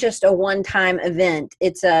not just a one-time event.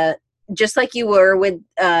 It's a, just like you were with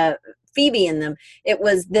Phoebe and them. It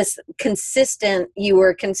was this consistent, you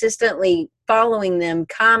were consistently following them,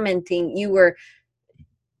 commenting, you were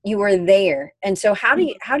there. And so how do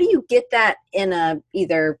you get that in a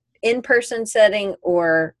either in-person setting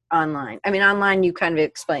or online? I mean, online you kind of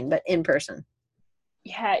explained, but in person.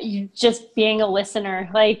 Yeah, you just being a listener.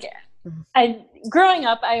 Like Mhm. I growing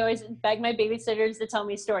up, I always begged my babysitters to tell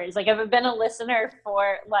me stories. Like I've been a listener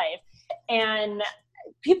for life. And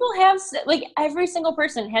people have like every single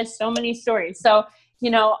person has so many stories. So, you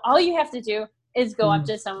know, all you have to do is go up Mm.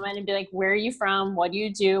 to someone and be like, where are you from? What do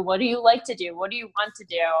you do? What do you like to do? What do you want to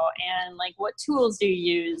do? And like, what tools do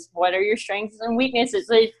you use? What are your strengths and weaknesses?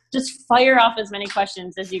 Like, just fire off as many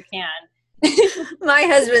questions as you can. My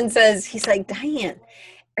husband says, he's like, "Diane,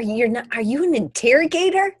 are you an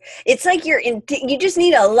interrogator? It's like you just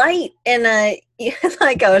need a light and a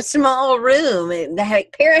like a small room and a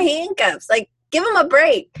pair of handcuffs. Like, give them a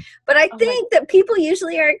break." But I Oh my, think that people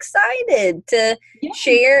usually are excited to yeah.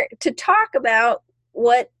 share, to talk about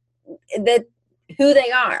what that who they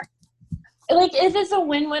are. Like it is a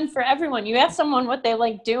win-win for everyone. You ask someone what they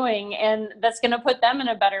like doing and that's going to put them in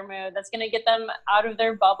a better mood. That's going to get them out of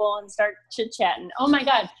their bubble and start chit-chatting. Oh my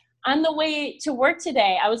God. On the way to work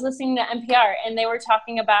today, I was listening to NPR and they were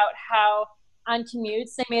talking about how on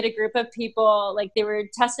commutes, they made a group of people, like they were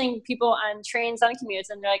testing people on trains on commutes.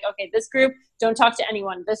 And they're like, okay, this group, don't talk to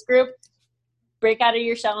anyone. This group, break out of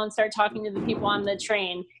your shell and start talking to the people on the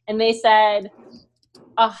train. And they said,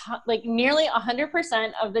 like nearly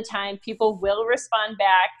 100% of the time people will respond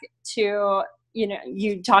back to, you know,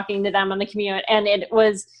 you talking to them on the commute, and it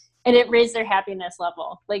raised their happiness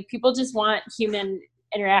level. Like people just want human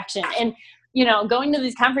interaction. And you know, going to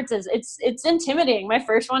these conferences, it's intimidating. My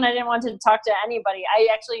first one, I didn't want to talk to anybody. I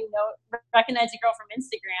actually recognize a girl from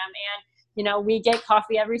Instagram, and you know, we get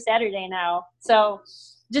coffee every Saturday now. So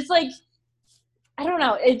just like, I don't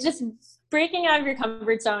know, it just breaking out of your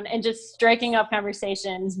comfort zone and just striking up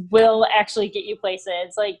conversations will actually get you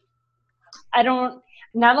places. Like,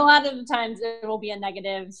 not a lot of the times it will be a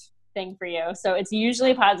negative thing for you. So it's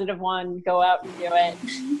usually a positive one. Go out and do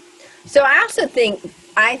it. So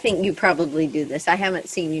I think you probably do this. I haven't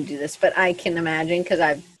seen you do this, but I can imagine, because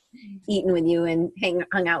I've eaten with you and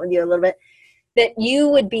hung out with you a little bit, that you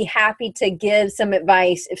would be happy to give some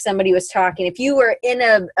advice if somebody was talking. If you were in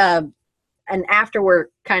an after work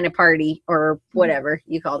kind of party or whatever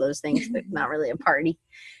you call those things, but not really a party.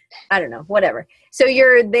 I don't know, whatever. So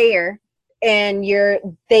you're there and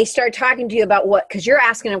they start talking to you about what, because you're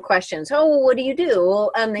asking them questions. Oh, what do you do?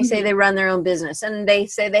 Well, they say they run their own business, and they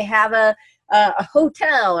say they have a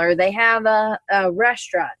hotel, or they have a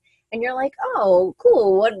restaurant. And you're like, oh,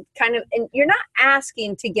 cool. What kind of, and you're not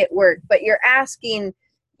asking to get work, but you're asking,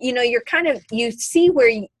 you know, you see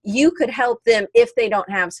where you could help them if they don't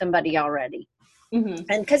have somebody already. Mm-hmm.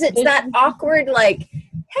 And because it's that awkward, like,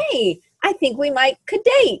 hey, I think we could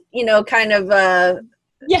date, you know, kind of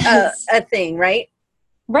Yes. a thing, right?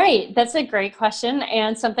 Right. That's a great question,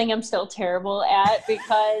 and something I'm still terrible at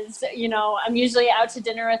because, you know, I'm usually out to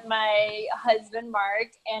dinner with my husband, Mark,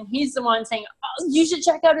 and he's the one saying, oh, you should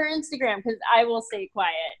check out her Instagram, because I will stay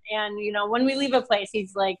quiet. And, you know, when we leave a place,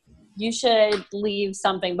 he's like, you should leave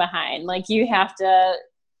something behind. Like, you have to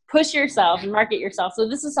push yourself and market yourself. So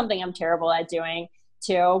this is something I'm terrible at doing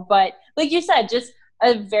too. But like you said, just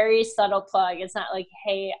a very subtle plug. It's not like,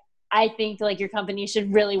 hey, I think like your company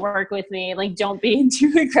should really work with me. Like, don't be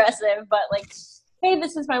too aggressive, but like, hey,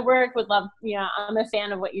 this is my work. Would love, you know, I'm a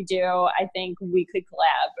fan of what you do. I think we could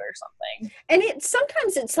collab or something. And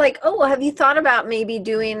sometimes it's like, oh, well, have you thought about maybe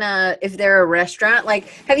doing if they're a restaurant, like,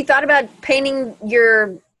 have you thought about painting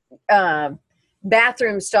your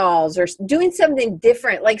bathroom stalls or doing something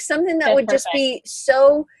different, like something that That's would just perfect. be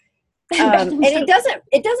so and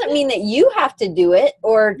it doesn't mean that you have to do it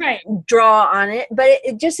or Right. draw on it, but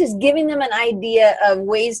it just is giving them an idea of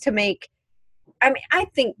ways to make. I mean, I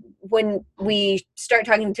think when we start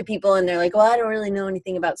talking to people and they're like, well, I don't really know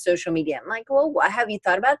anything about social media, I'm like, well, have you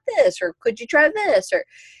thought about this, or could you try this, or,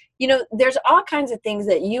 you know, there's all kinds of things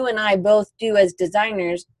that you and I both do as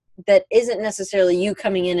designers that isn't necessarily you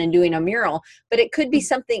coming in and doing a mural, but it could be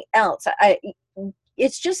something else.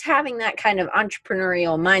 It's just having that kind of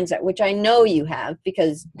entrepreneurial mindset, which I know you have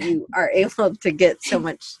because you are able to get so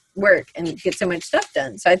much work and get so much stuff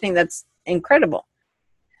done. So I think that's incredible.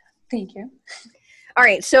 Thank you. All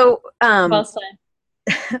right. So, Well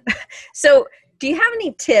said. so do you have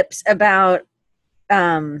any tips about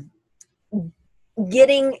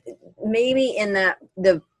getting maybe in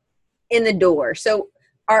the door? So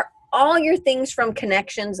are all your things from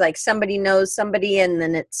connections, like somebody knows somebody and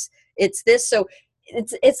then it's this? So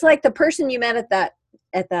it's like the person you met at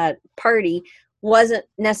that party wasn't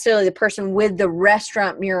necessarily the person with the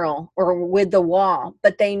restaurant mural or with the wall,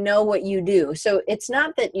 but they know what you do. So it's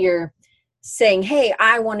not that you're saying, hey,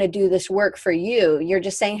 I want to do this work for you. You're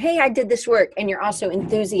just saying, hey, I did this work. And you're also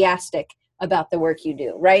enthusiastic about the work you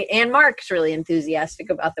do, right? And Mark's really enthusiastic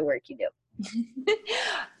about the work you do.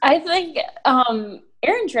 I think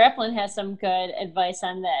Aaron Draplin has some good advice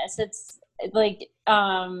on this. It's like,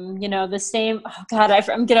 the same, oh God,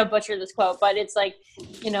 I'm going to butcher this quote, but it's like,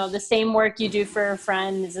 the same work you do for a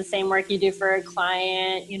friend is the same work you do for a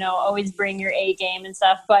client, always bring your A game and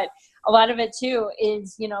stuff. But a lot of it too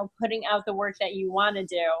is, putting out the work that you want to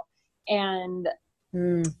do. And,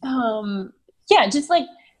 just like,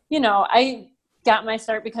 I got my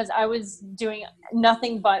start because I was doing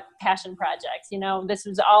nothing but passion projects. This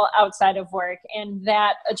was all outside of work, and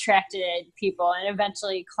that attracted people and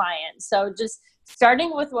eventually clients. So just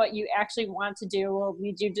starting with what you actually want to do will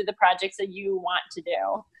lead you to the projects that you want to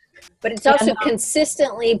do. But it's also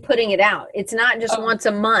consistently putting it out. It's not just once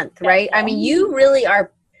a month, right? I mean, you really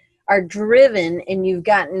are driven, and you've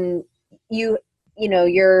gotten your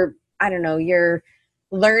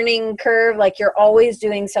learning curve, like you're always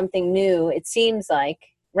doing something new, it seems like,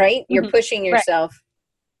 right? You're pushing yourself.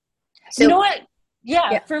 Right. So, you know what?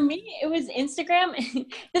 Yeah, for me, it was Instagram.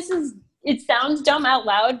 It sounds dumb out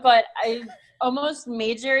loud, but I almost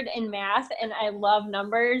majored in math, and I love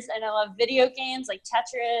numbers, and I love video games like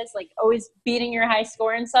Tetris, like always beating your high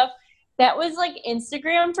score and stuff. That was like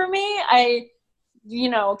Instagram for me. I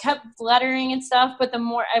kept lettering and stuff, but the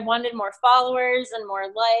more I wanted more followers and more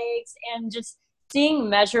likes and just seeing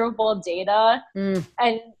measurable data. And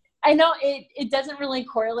I know it doesn't really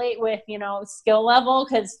correlate with, skill level,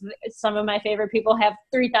 because some of my favorite people have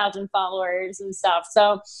 3,000 followers and stuff.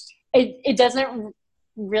 So it doesn't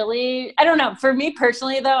really, I don't know. For me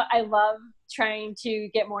personally though, I love trying to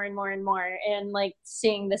get more and more and more, and like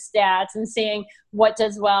seeing the stats and seeing what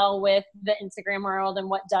does well with the Instagram world and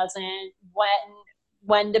what doesn't,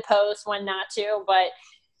 when to post, when not to. But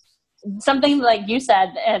something like you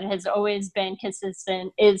said, it has always been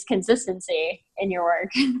consistent, is consistency in your work.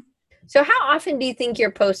 So how often do you think you're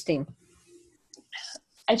posting?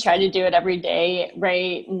 I try to do it every day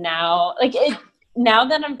right now. Now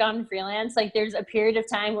that I've gone freelance, like there's a period of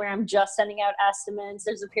time where I'm just sending out estimates.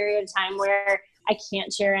 There's a period of time where I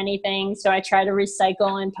can't share anything. So I try to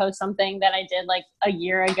recycle and post something that I did like a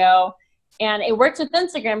year ago. And it works with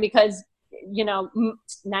Instagram because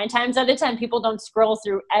 9 times out of 10, people don't scroll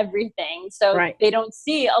through everything. So they don't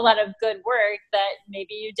see a lot of good work that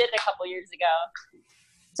maybe you did a couple years ago.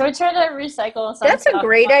 So I try to recycle some That's a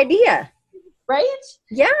great idea. Right?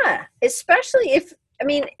 Yeah. Especially if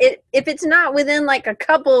it's not within like a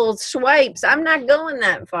couple swipes, I'm not going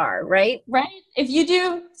that far, right? Right. If you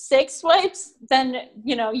do 6 swipes, then,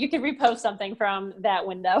 you can repost something from that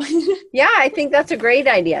window. Yeah, I think that's a great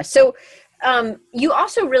idea. So you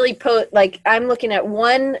also really put, like, I'm looking at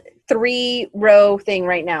 1 3-row thing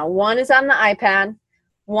right now. One is on the iPad.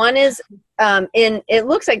 One is it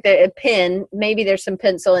looks like a pin. Maybe there's some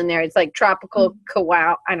pencil in there. It's like tropical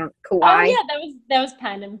kawaii. Oh yeah, that was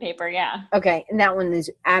pen and paper. Yeah. Okay, and that one is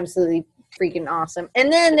absolutely freaking awesome.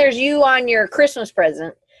 And then there's you on your Christmas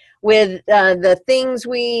present with the things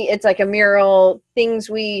it's like a mural, things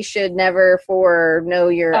we should never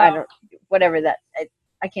whatever that.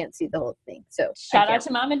 I can't see the whole thing. So shout out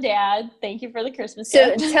to Mom and Dad. Thank you for the Christmas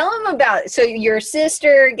gift. So tell them about, so your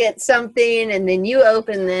sister gets something and then you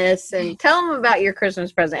open this, and tell them about your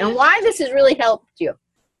Christmas present and why this has really helped you.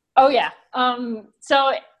 Oh yeah.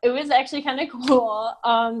 So it was actually kind of cool.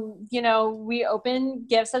 We open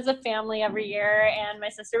gifts as a family every year, and my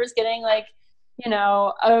sister was getting like,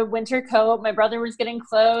 a winter coat. My brother was getting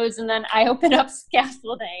clothes, and then I opened up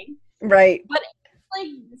scaffolding. Right. But like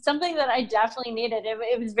something that I definitely needed.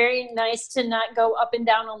 It was very nice to not go up and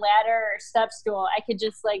down a ladder or step stool. I could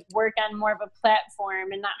just like work on more of a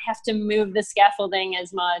platform and not have to move the scaffolding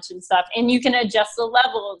as much and stuff. And you can adjust the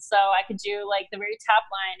levels. So I could do like the very top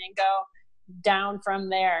line and go down from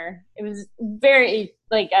there. It was very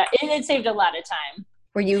it saved a lot of time.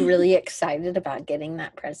 Were you really excited about getting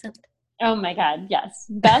that present? Oh my God, yes.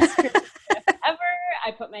 Best Christmas gift ever.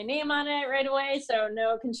 I put my name on it right away, so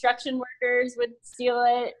no construction workers would steal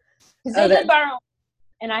it. Because they did borrow,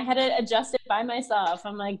 and I had it adjusted by myself.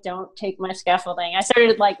 I'm like, don't take my scaffolding. I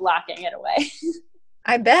started like locking it away.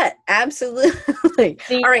 I bet. Absolutely.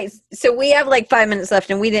 All right. So we have like 5 minutes left,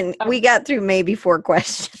 and we got through maybe 4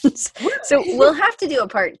 questions. So we'll have to do a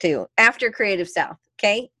part 2 after Creative South.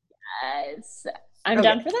 Okay. Yes. I'm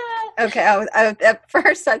done for that. Okay. I at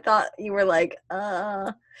first I thought you were like,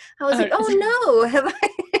 I was like, oh no, have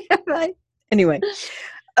I? Anyway.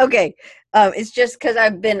 Okay. It's just because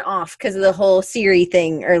I've been off because of the whole Siri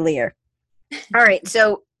thing earlier. All right.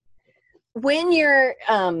 So when you're,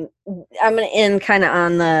 I'm going to end kind of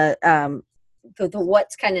on the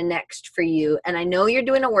what's kind of next for you. And I know you're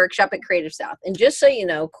doing a workshop at Creative South. And just so you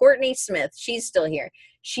know, Courtney Smith, she's still here.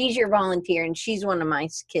 She's your volunteer, and she's one of my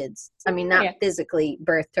kids. I mean, not physically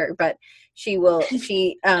birthed her, but she's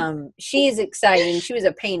excited. She was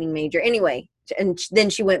a painting major anyway. And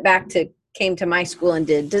then she came to my school and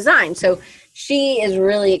did design. So she is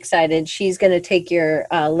really excited. She's going to take your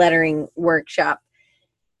lettering workshop,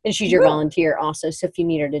 and she's your volunteer also. So if you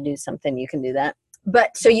need her to do something, you can do that.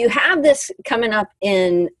 But so you have this coming up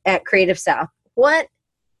at Creative South. What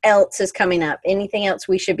else is coming up? Anything else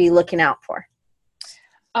we should be looking out for?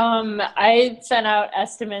 I sent out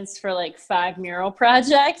estimates for like 5 mural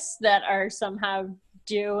projects that are somehow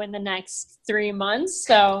due in the next 3 months.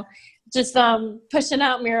 So just pushing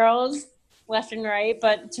out murals left and right.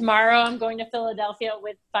 But tomorrow I'm going to Philadelphia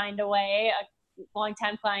with Find a Way, a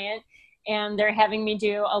longtime client, and they're having me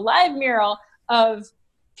do a live mural of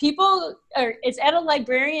people, or it's at a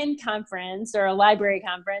librarian conference or a library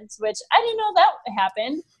conference, which I didn't know that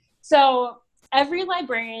happened. So every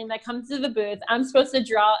librarian that comes to the booth, I'm supposed to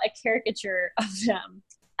draw a caricature of them.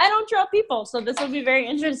 I don't draw people, so this will be very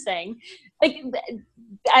interesting. Like,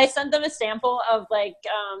 I sent them a sample of like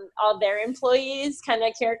all their employees' kind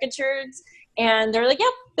of caricatures, and they're like,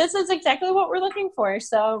 "Yep, this is exactly what we're looking for.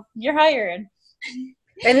 So you're hired."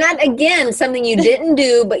 And that, again, something you didn't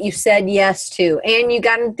do, but you said yes to, and you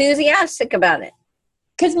got enthusiastic about it.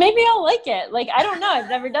 Because maybe I'll like it. Like, I don't know. I've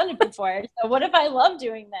never done it before. So what if I love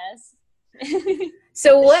doing this?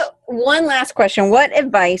 So one last question. What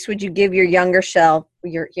advice would you give your younger self,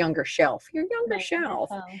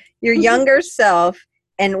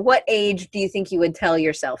 and what age do you think you would tell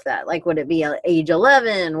yourself that? Like, would it be at age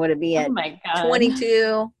 11? Would it be at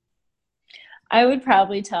 22? I would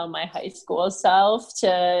probably tell my high school self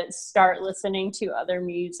to start listening to other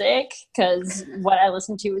music, because what I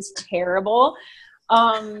listened to was terrible.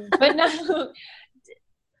 But no,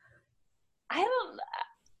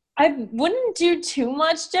 I wouldn't do too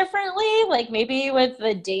much differently. Like, maybe with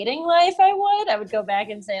the dating life, I would go back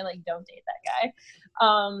and say, like, don't date that guy.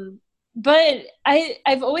 But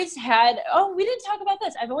I've always had, we didn't talk about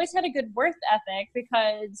this. I've always had a good work ethic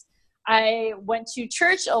because I went to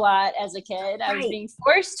church a lot as a kid. I was being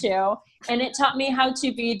forced to, and it taught me how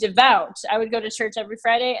to be devout. I would go to church every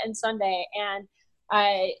Friday and Sunday, and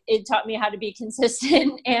it taught me how to be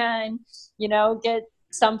consistent and, get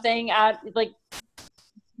something out, like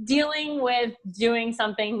dealing with doing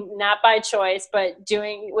something not by choice, but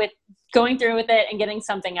going through with it and getting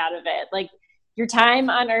something out of it. Like, your time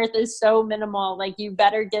on earth is so minimal. Like, you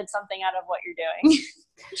better get something out of what you're doing.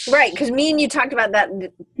 Right, because me and you talked about that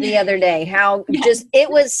the other day, how just it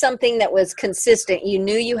was something that was consistent. You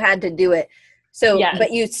knew you had to do it. So,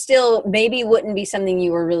 but you still maybe wouldn't be something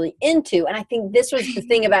you were really into. And I think this was the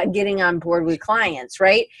thing about getting on board with clients,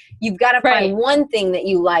 right? You've got to find one thing that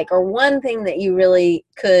you like, or one thing that you really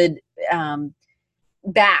could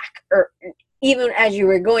back, or even as you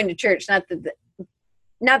were going to church, not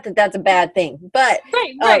that that's a bad thing, but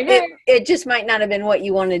it just might not have been what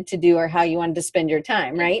you wanted to do or how you wanted to spend your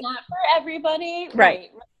time, right? It's not for everybody.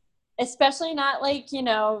 Right. Especially not like,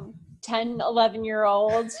 10,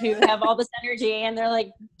 11-year-olds who have all this energy and they're like,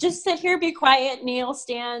 just sit here, be quiet, kneel,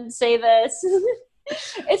 stand, say this.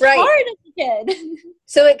 It's hard as a kid.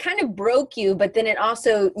 So it kind of broke you, but then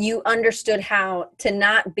you understood how to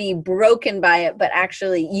not be broken by it, but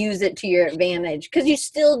actually use it to your advantage, because you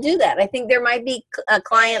still do that. I think there might be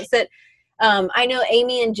clients that, I know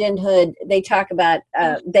Amy and Jen Hood, they talk about,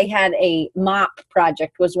 they had a mop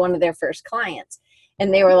project, was one of their first clients.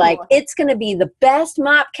 And they were like, it's going to be the best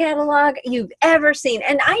mop catalog you've ever seen.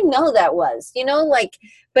 And I know that was,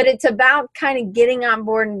 but it's about kind of getting on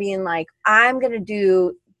board and being like,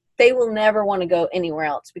 they will never want to go anywhere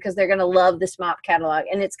else because they're going to love this mop catalog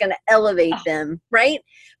and it's going to elevate them. Right.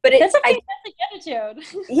 But that's a fantastic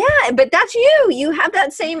attitude. Yeah. But that's you have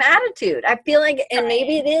that same attitude. I feel like, and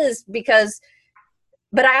maybe it is because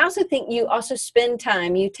but I also think you also spend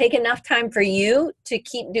time, you take enough time for you to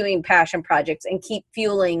keep doing passion projects and keep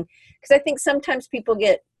fueling. Because I think sometimes people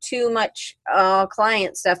get too much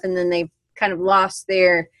client stuff and then they've kind of lost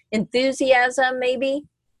their enthusiasm maybe.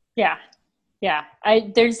 Yeah. Yeah.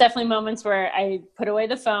 There's definitely moments where I put away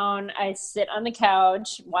the phone, I sit on the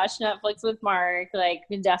couch, watch Netflix with Mark. Like,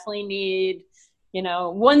 we definitely need,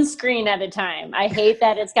 one screen at a time. I hate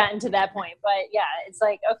that it's gotten to that point, but yeah, it's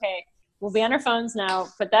like, okay, we'll be on our phones now.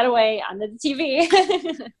 Put that away onto the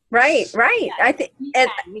TV. Right. Yeah, I think, me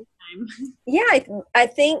time. yeah, I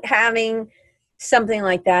think having something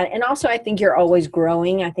like that, and also I think you're always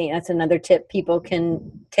growing. I think that's another tip people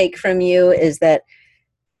can take from you is that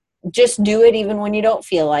just do it even when you don't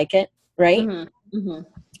feel like it, right? Mm-hmm. Mm-hmm.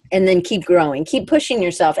 And then keep growing, keep pushing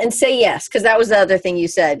yourself, and say yes, because that was the other thing you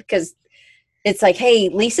said. Because it's like, hey,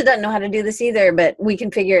 Lisa doesn't know how to do this either, but we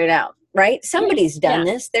can figure it out, right? Somebody's done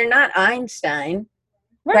this. They're not Einstein,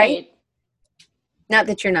 right? Not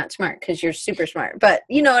that you're not smart, because you're super smart, but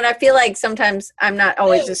and I feel like sometimes I'm not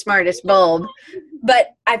always the smartest bulb,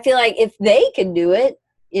 but I feel like if they can do it,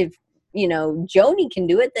 if Joni can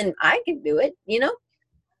do it, then I can do it,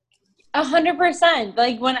 100%.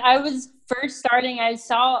 Like, when I was first starting, I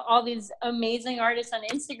saw all these amazing artists on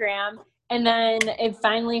Instagram, and then it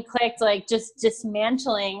finally clicked, like, just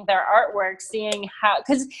dismantling their artwork, seeing how,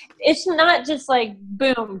 because it's not just like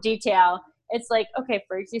boom detail. It's like, okay,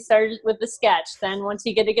 first you start with the sketch, then once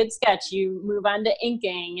you get a good sketch, you move on to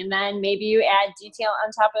inking, and then maybe you add detail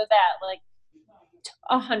on top of that. Like,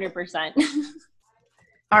 100%.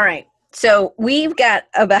 All right. So we've got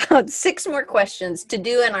about 6 more questions to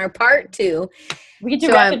do in our part 2. We can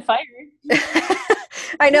do rapid fire.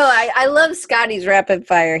 I know. I love Scotty's rapid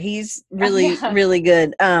fire. He's really, really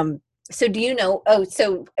good. So do you know,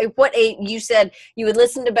 so at what age, you said you would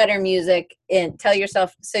listen to better music and tell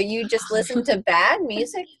yourself, so you just listened to bad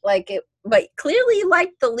music? But clearly you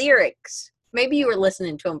liked the lyrics. Maybe you were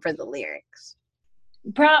listening to them for the lyrics.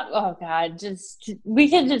 Oh God, we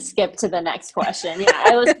can just skip to the next question. Yeah,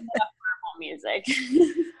 I listen to horrible music.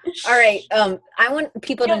 All right. I want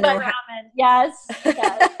people to know how. Yes.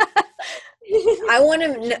 I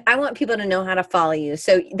want people to know how to follow you,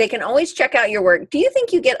 so they can always check out your work. Do you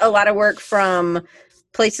think you get a lot of work from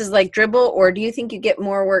places like Dribbble, or do you think you get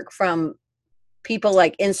more work from people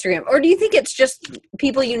like Instagram, or do you think it's just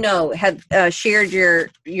people have shared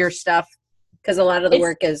your stuff? Because a lot of the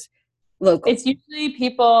work is local. It's usually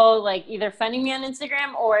people like either finding me on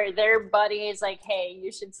Instagram or their buddies like, hey,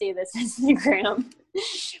 you should see this Instagram.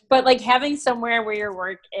 But like having somewhere where your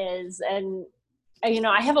work is, and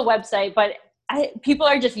I have a website, but people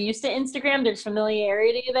are just used to Instagram. There's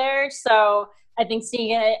familiarity there. So I think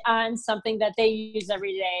seeing it on something that they use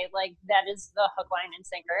every day, like, that is the hook, line, and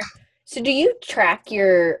sinker. So do you track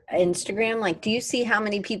your Instagram? Like, do you see how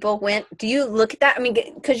many people went? Do you look at that? I mean,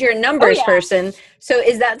 because you're a numbers person. So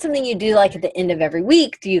is that something you do like at the end of every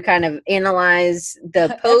week? Do you kind of analyze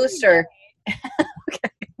the post or? Okay.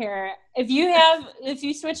 Here, if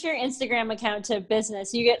you switch your Instagram account to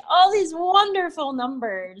business, you get all these wonderful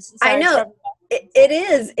numbers. Sorry, I know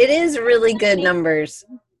it is really good numbers.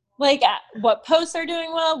 Like what posts are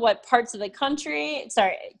doing well, what parts of the country.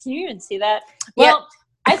 Sorry, can you even see that? Well,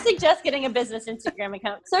 I suggest getting a business Instagram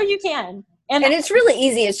account so you can. And it's really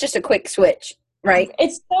easy. It's just a quick switch, right?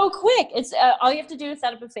 It's so quick. It's all you have to do is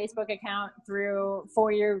set up a Facebook account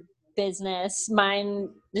for your business. Mine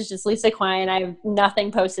is just Lisa Quine. I have nothing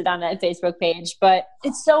posted on that Facebook page, but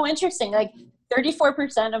it's so interesting. Like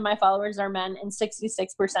 34% of my followers are men and 66%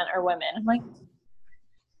 are women. I'm like,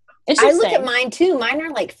 I look at mine too. Mine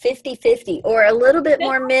are like 50-50 or a little bit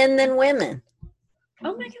more men than women.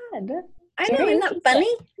 Oh my God. I know, isn't that funny?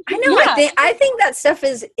 I know. Yeah. I think that stuff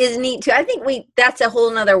is neat too. I think that's a whole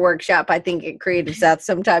nother workshop. I think at Creative South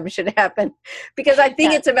sometime should happen, because I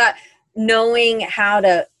think it's about knowing how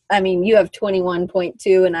to. I mean, you have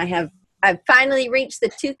 21.2, and I've finally reached the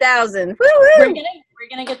 2,000. Woo-woo! We're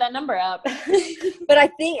gonna get that number up. But I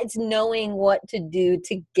think it's knowing what to do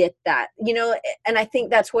to get that, and I think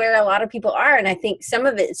that's where a lot of people are. And I think some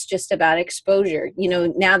of it's just about exposure.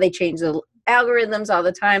 Now they change the algorithms all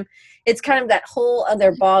the time. It's kind of that whole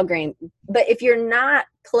other ball game. But if you're not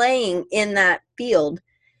playing in that field,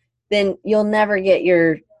 then you'll never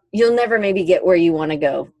maybe get where you want to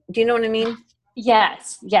go. Do you know what I mean?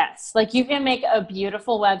 Yes. Like, you can make a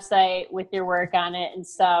beautiful website with your work on it and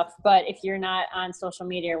stuff, but if you're not on social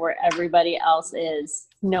media where everybody else is,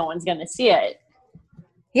 no one's going to see it.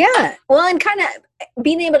 Yeah. Well, and kind of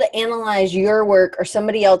being able to analyze your work or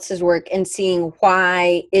somebody else's work and seeing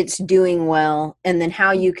why it's doing well, and then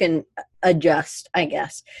how you can adjust, I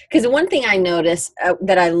guess. Because the one thing I notice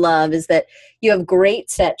that I love is that you have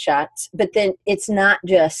great set shots, but then it's not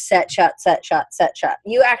just set shot, set shot, set shot.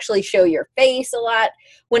 You actually show your face a lot.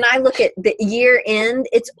 When I look at the year end,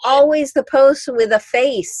 it's always the posts with a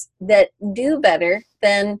face that do better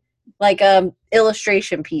than like a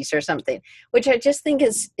illustration piece or something, which I just think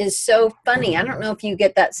is so funny. I don't know if you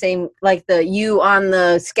get that same, like the you on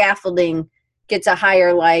the scaffolding gets a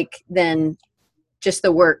higher like than just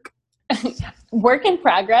the work. Work in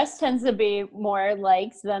progress tends to be more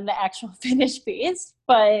likes than the actual finished piece,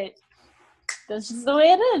 but that's just the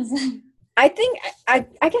way it is. I think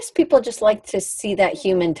I guess people just like to see that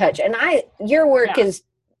human touch, and your work is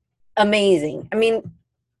amazing. I mean,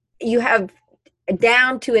 you have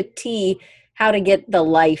down to a T how to get the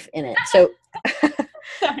life in it. So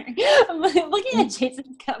sorry, I'm looking at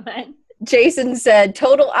Jason's comment. Jason said,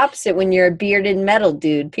 total opposite when you're a bearded metal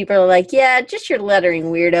dude. People are like, yeah, just your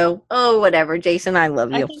lettering, weirdo. Oh, whatever. Jason, I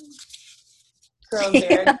love you.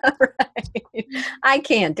 Yeah, right. I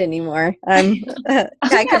can't anymore. I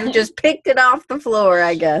could have just picked it off the floor,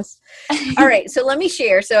 I guess. All right. So let me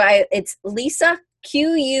share. So it's Lisa,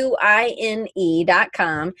 QUINE.com.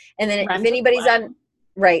 And then rhymes if anybody's on,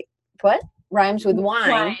 right. What? Rhymes with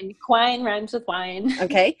wine. Quine rhymes with wine.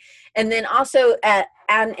 Okay. And then also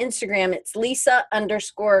on Instagram, it's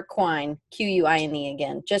Lisa_Quine, QUINE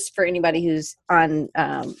again, just for anybody who's on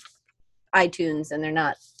iTunes and they're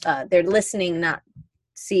not, they're listening, not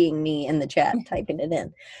seeing me in the chat, typing it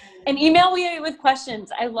in. And email me with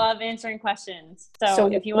questions. I love answering questions.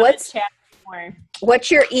 So if you want to chat more.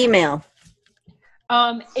 What's your email?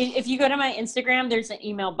 If you go to my Instagram, there's an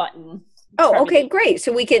email button. Oh, okay, great.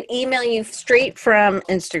 So we can email you straight from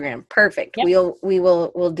Instagram. Perfect. Yep.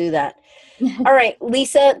 We'll do that. All right,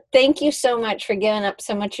 Lisa, thank you so much for giving up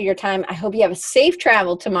so much of your time. I hope you have a safe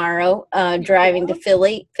travel tomorrow, driving to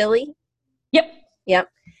Philly. Yep.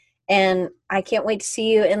 And I can't wait to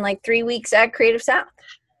see you in like 3 weeks at Creative South.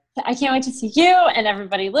 I can't wait to see you and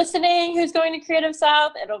everybody listening who's going to Creative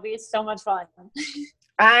South. It'll be so much fun.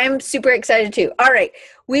 I'm super excited too. All right.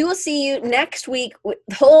 We will see you next week.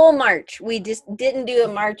 Whole March. We just didn't do a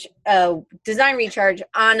March design recharge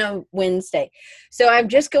on a Wednesday. So I'm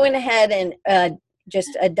just going ahead and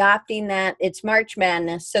just adopting that. It's March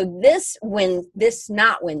Madness. So this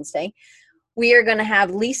not Wednesday, we are going to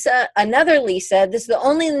have Lisa, another Lisa. This is the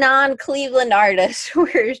only non-Cleveland artist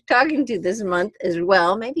we're talking to this month as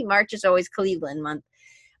well. Maybe March is always Cleveland month.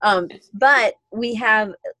 But we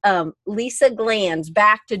have Lisa Glanz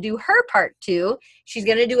back to do her part 2. She's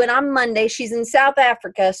going to do it on Monday. She's in South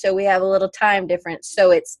Africa, so we have a little time difference.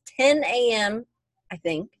 So it's 10 a.m., I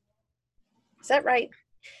think. Is that right?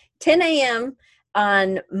 10 a.m.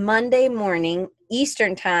 on Monday morning,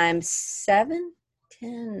 Eastern time, 7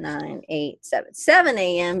 a.m.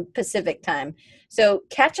 Pacific time. So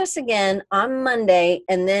catch us again on Monday,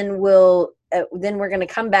 and then we're going to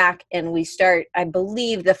come back and we start, I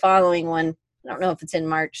believe, the following one. I don't know if it's in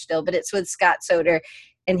March still, but it's with Scott Soder,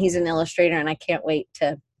 and he's an illustrator, and I can't wait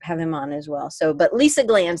to have him on as well. So, but Lisa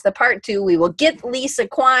Glanz, the part 2, we will get Lisa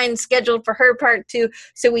Quine scheduled for her part 2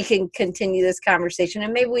 so we can continue this conversation.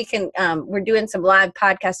 And maybe we can, we're doing some live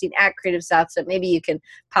podcasting at Creative South, so maybe you can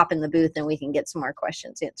pop in the booth and we can get some more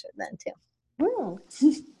questions answered then too.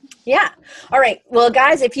 Yeah. All right. Well,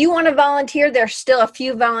 guys, if you want to volunteer, there's still a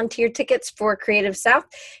few volunteer tickets for Creative South.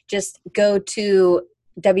 Just go to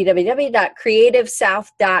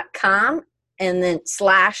www.creativesouth.com and then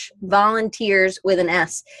 /volunteers with an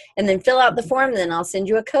S, and then fill out the form. And then I'll send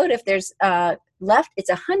you a code. If there's left,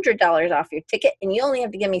 it's $100 off your ticket, and you only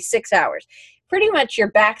have to give me 6 hours. Pretty much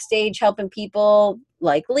you're backstage helping people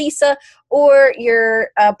like Lisa, or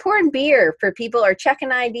you're pouring beer for people or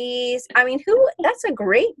checking IDs. I mean, that's a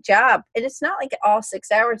great job. And it's not like all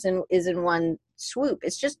 6 hours is in one swoop.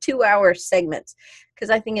 It's just 2-hour segments, because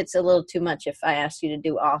I think it's a little too much if I asked you to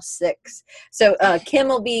do all 6. So Kim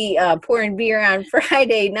will be pouring beer on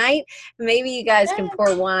Friday night. Maybe you guys can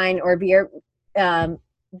pour wine or beer.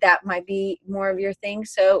 That might be more of your thing.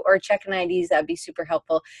 So, or checking IDs, that'd be super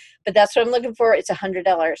helpful. But that's what I'm looking for. It's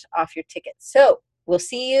 $100 off your ticket. So we'll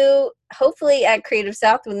see you hopefully at Creative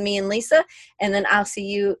South with me and Lisa. And then I'll see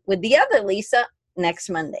you with the other Lisa next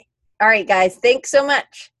Monday. All right, guys. Thanks so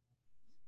much.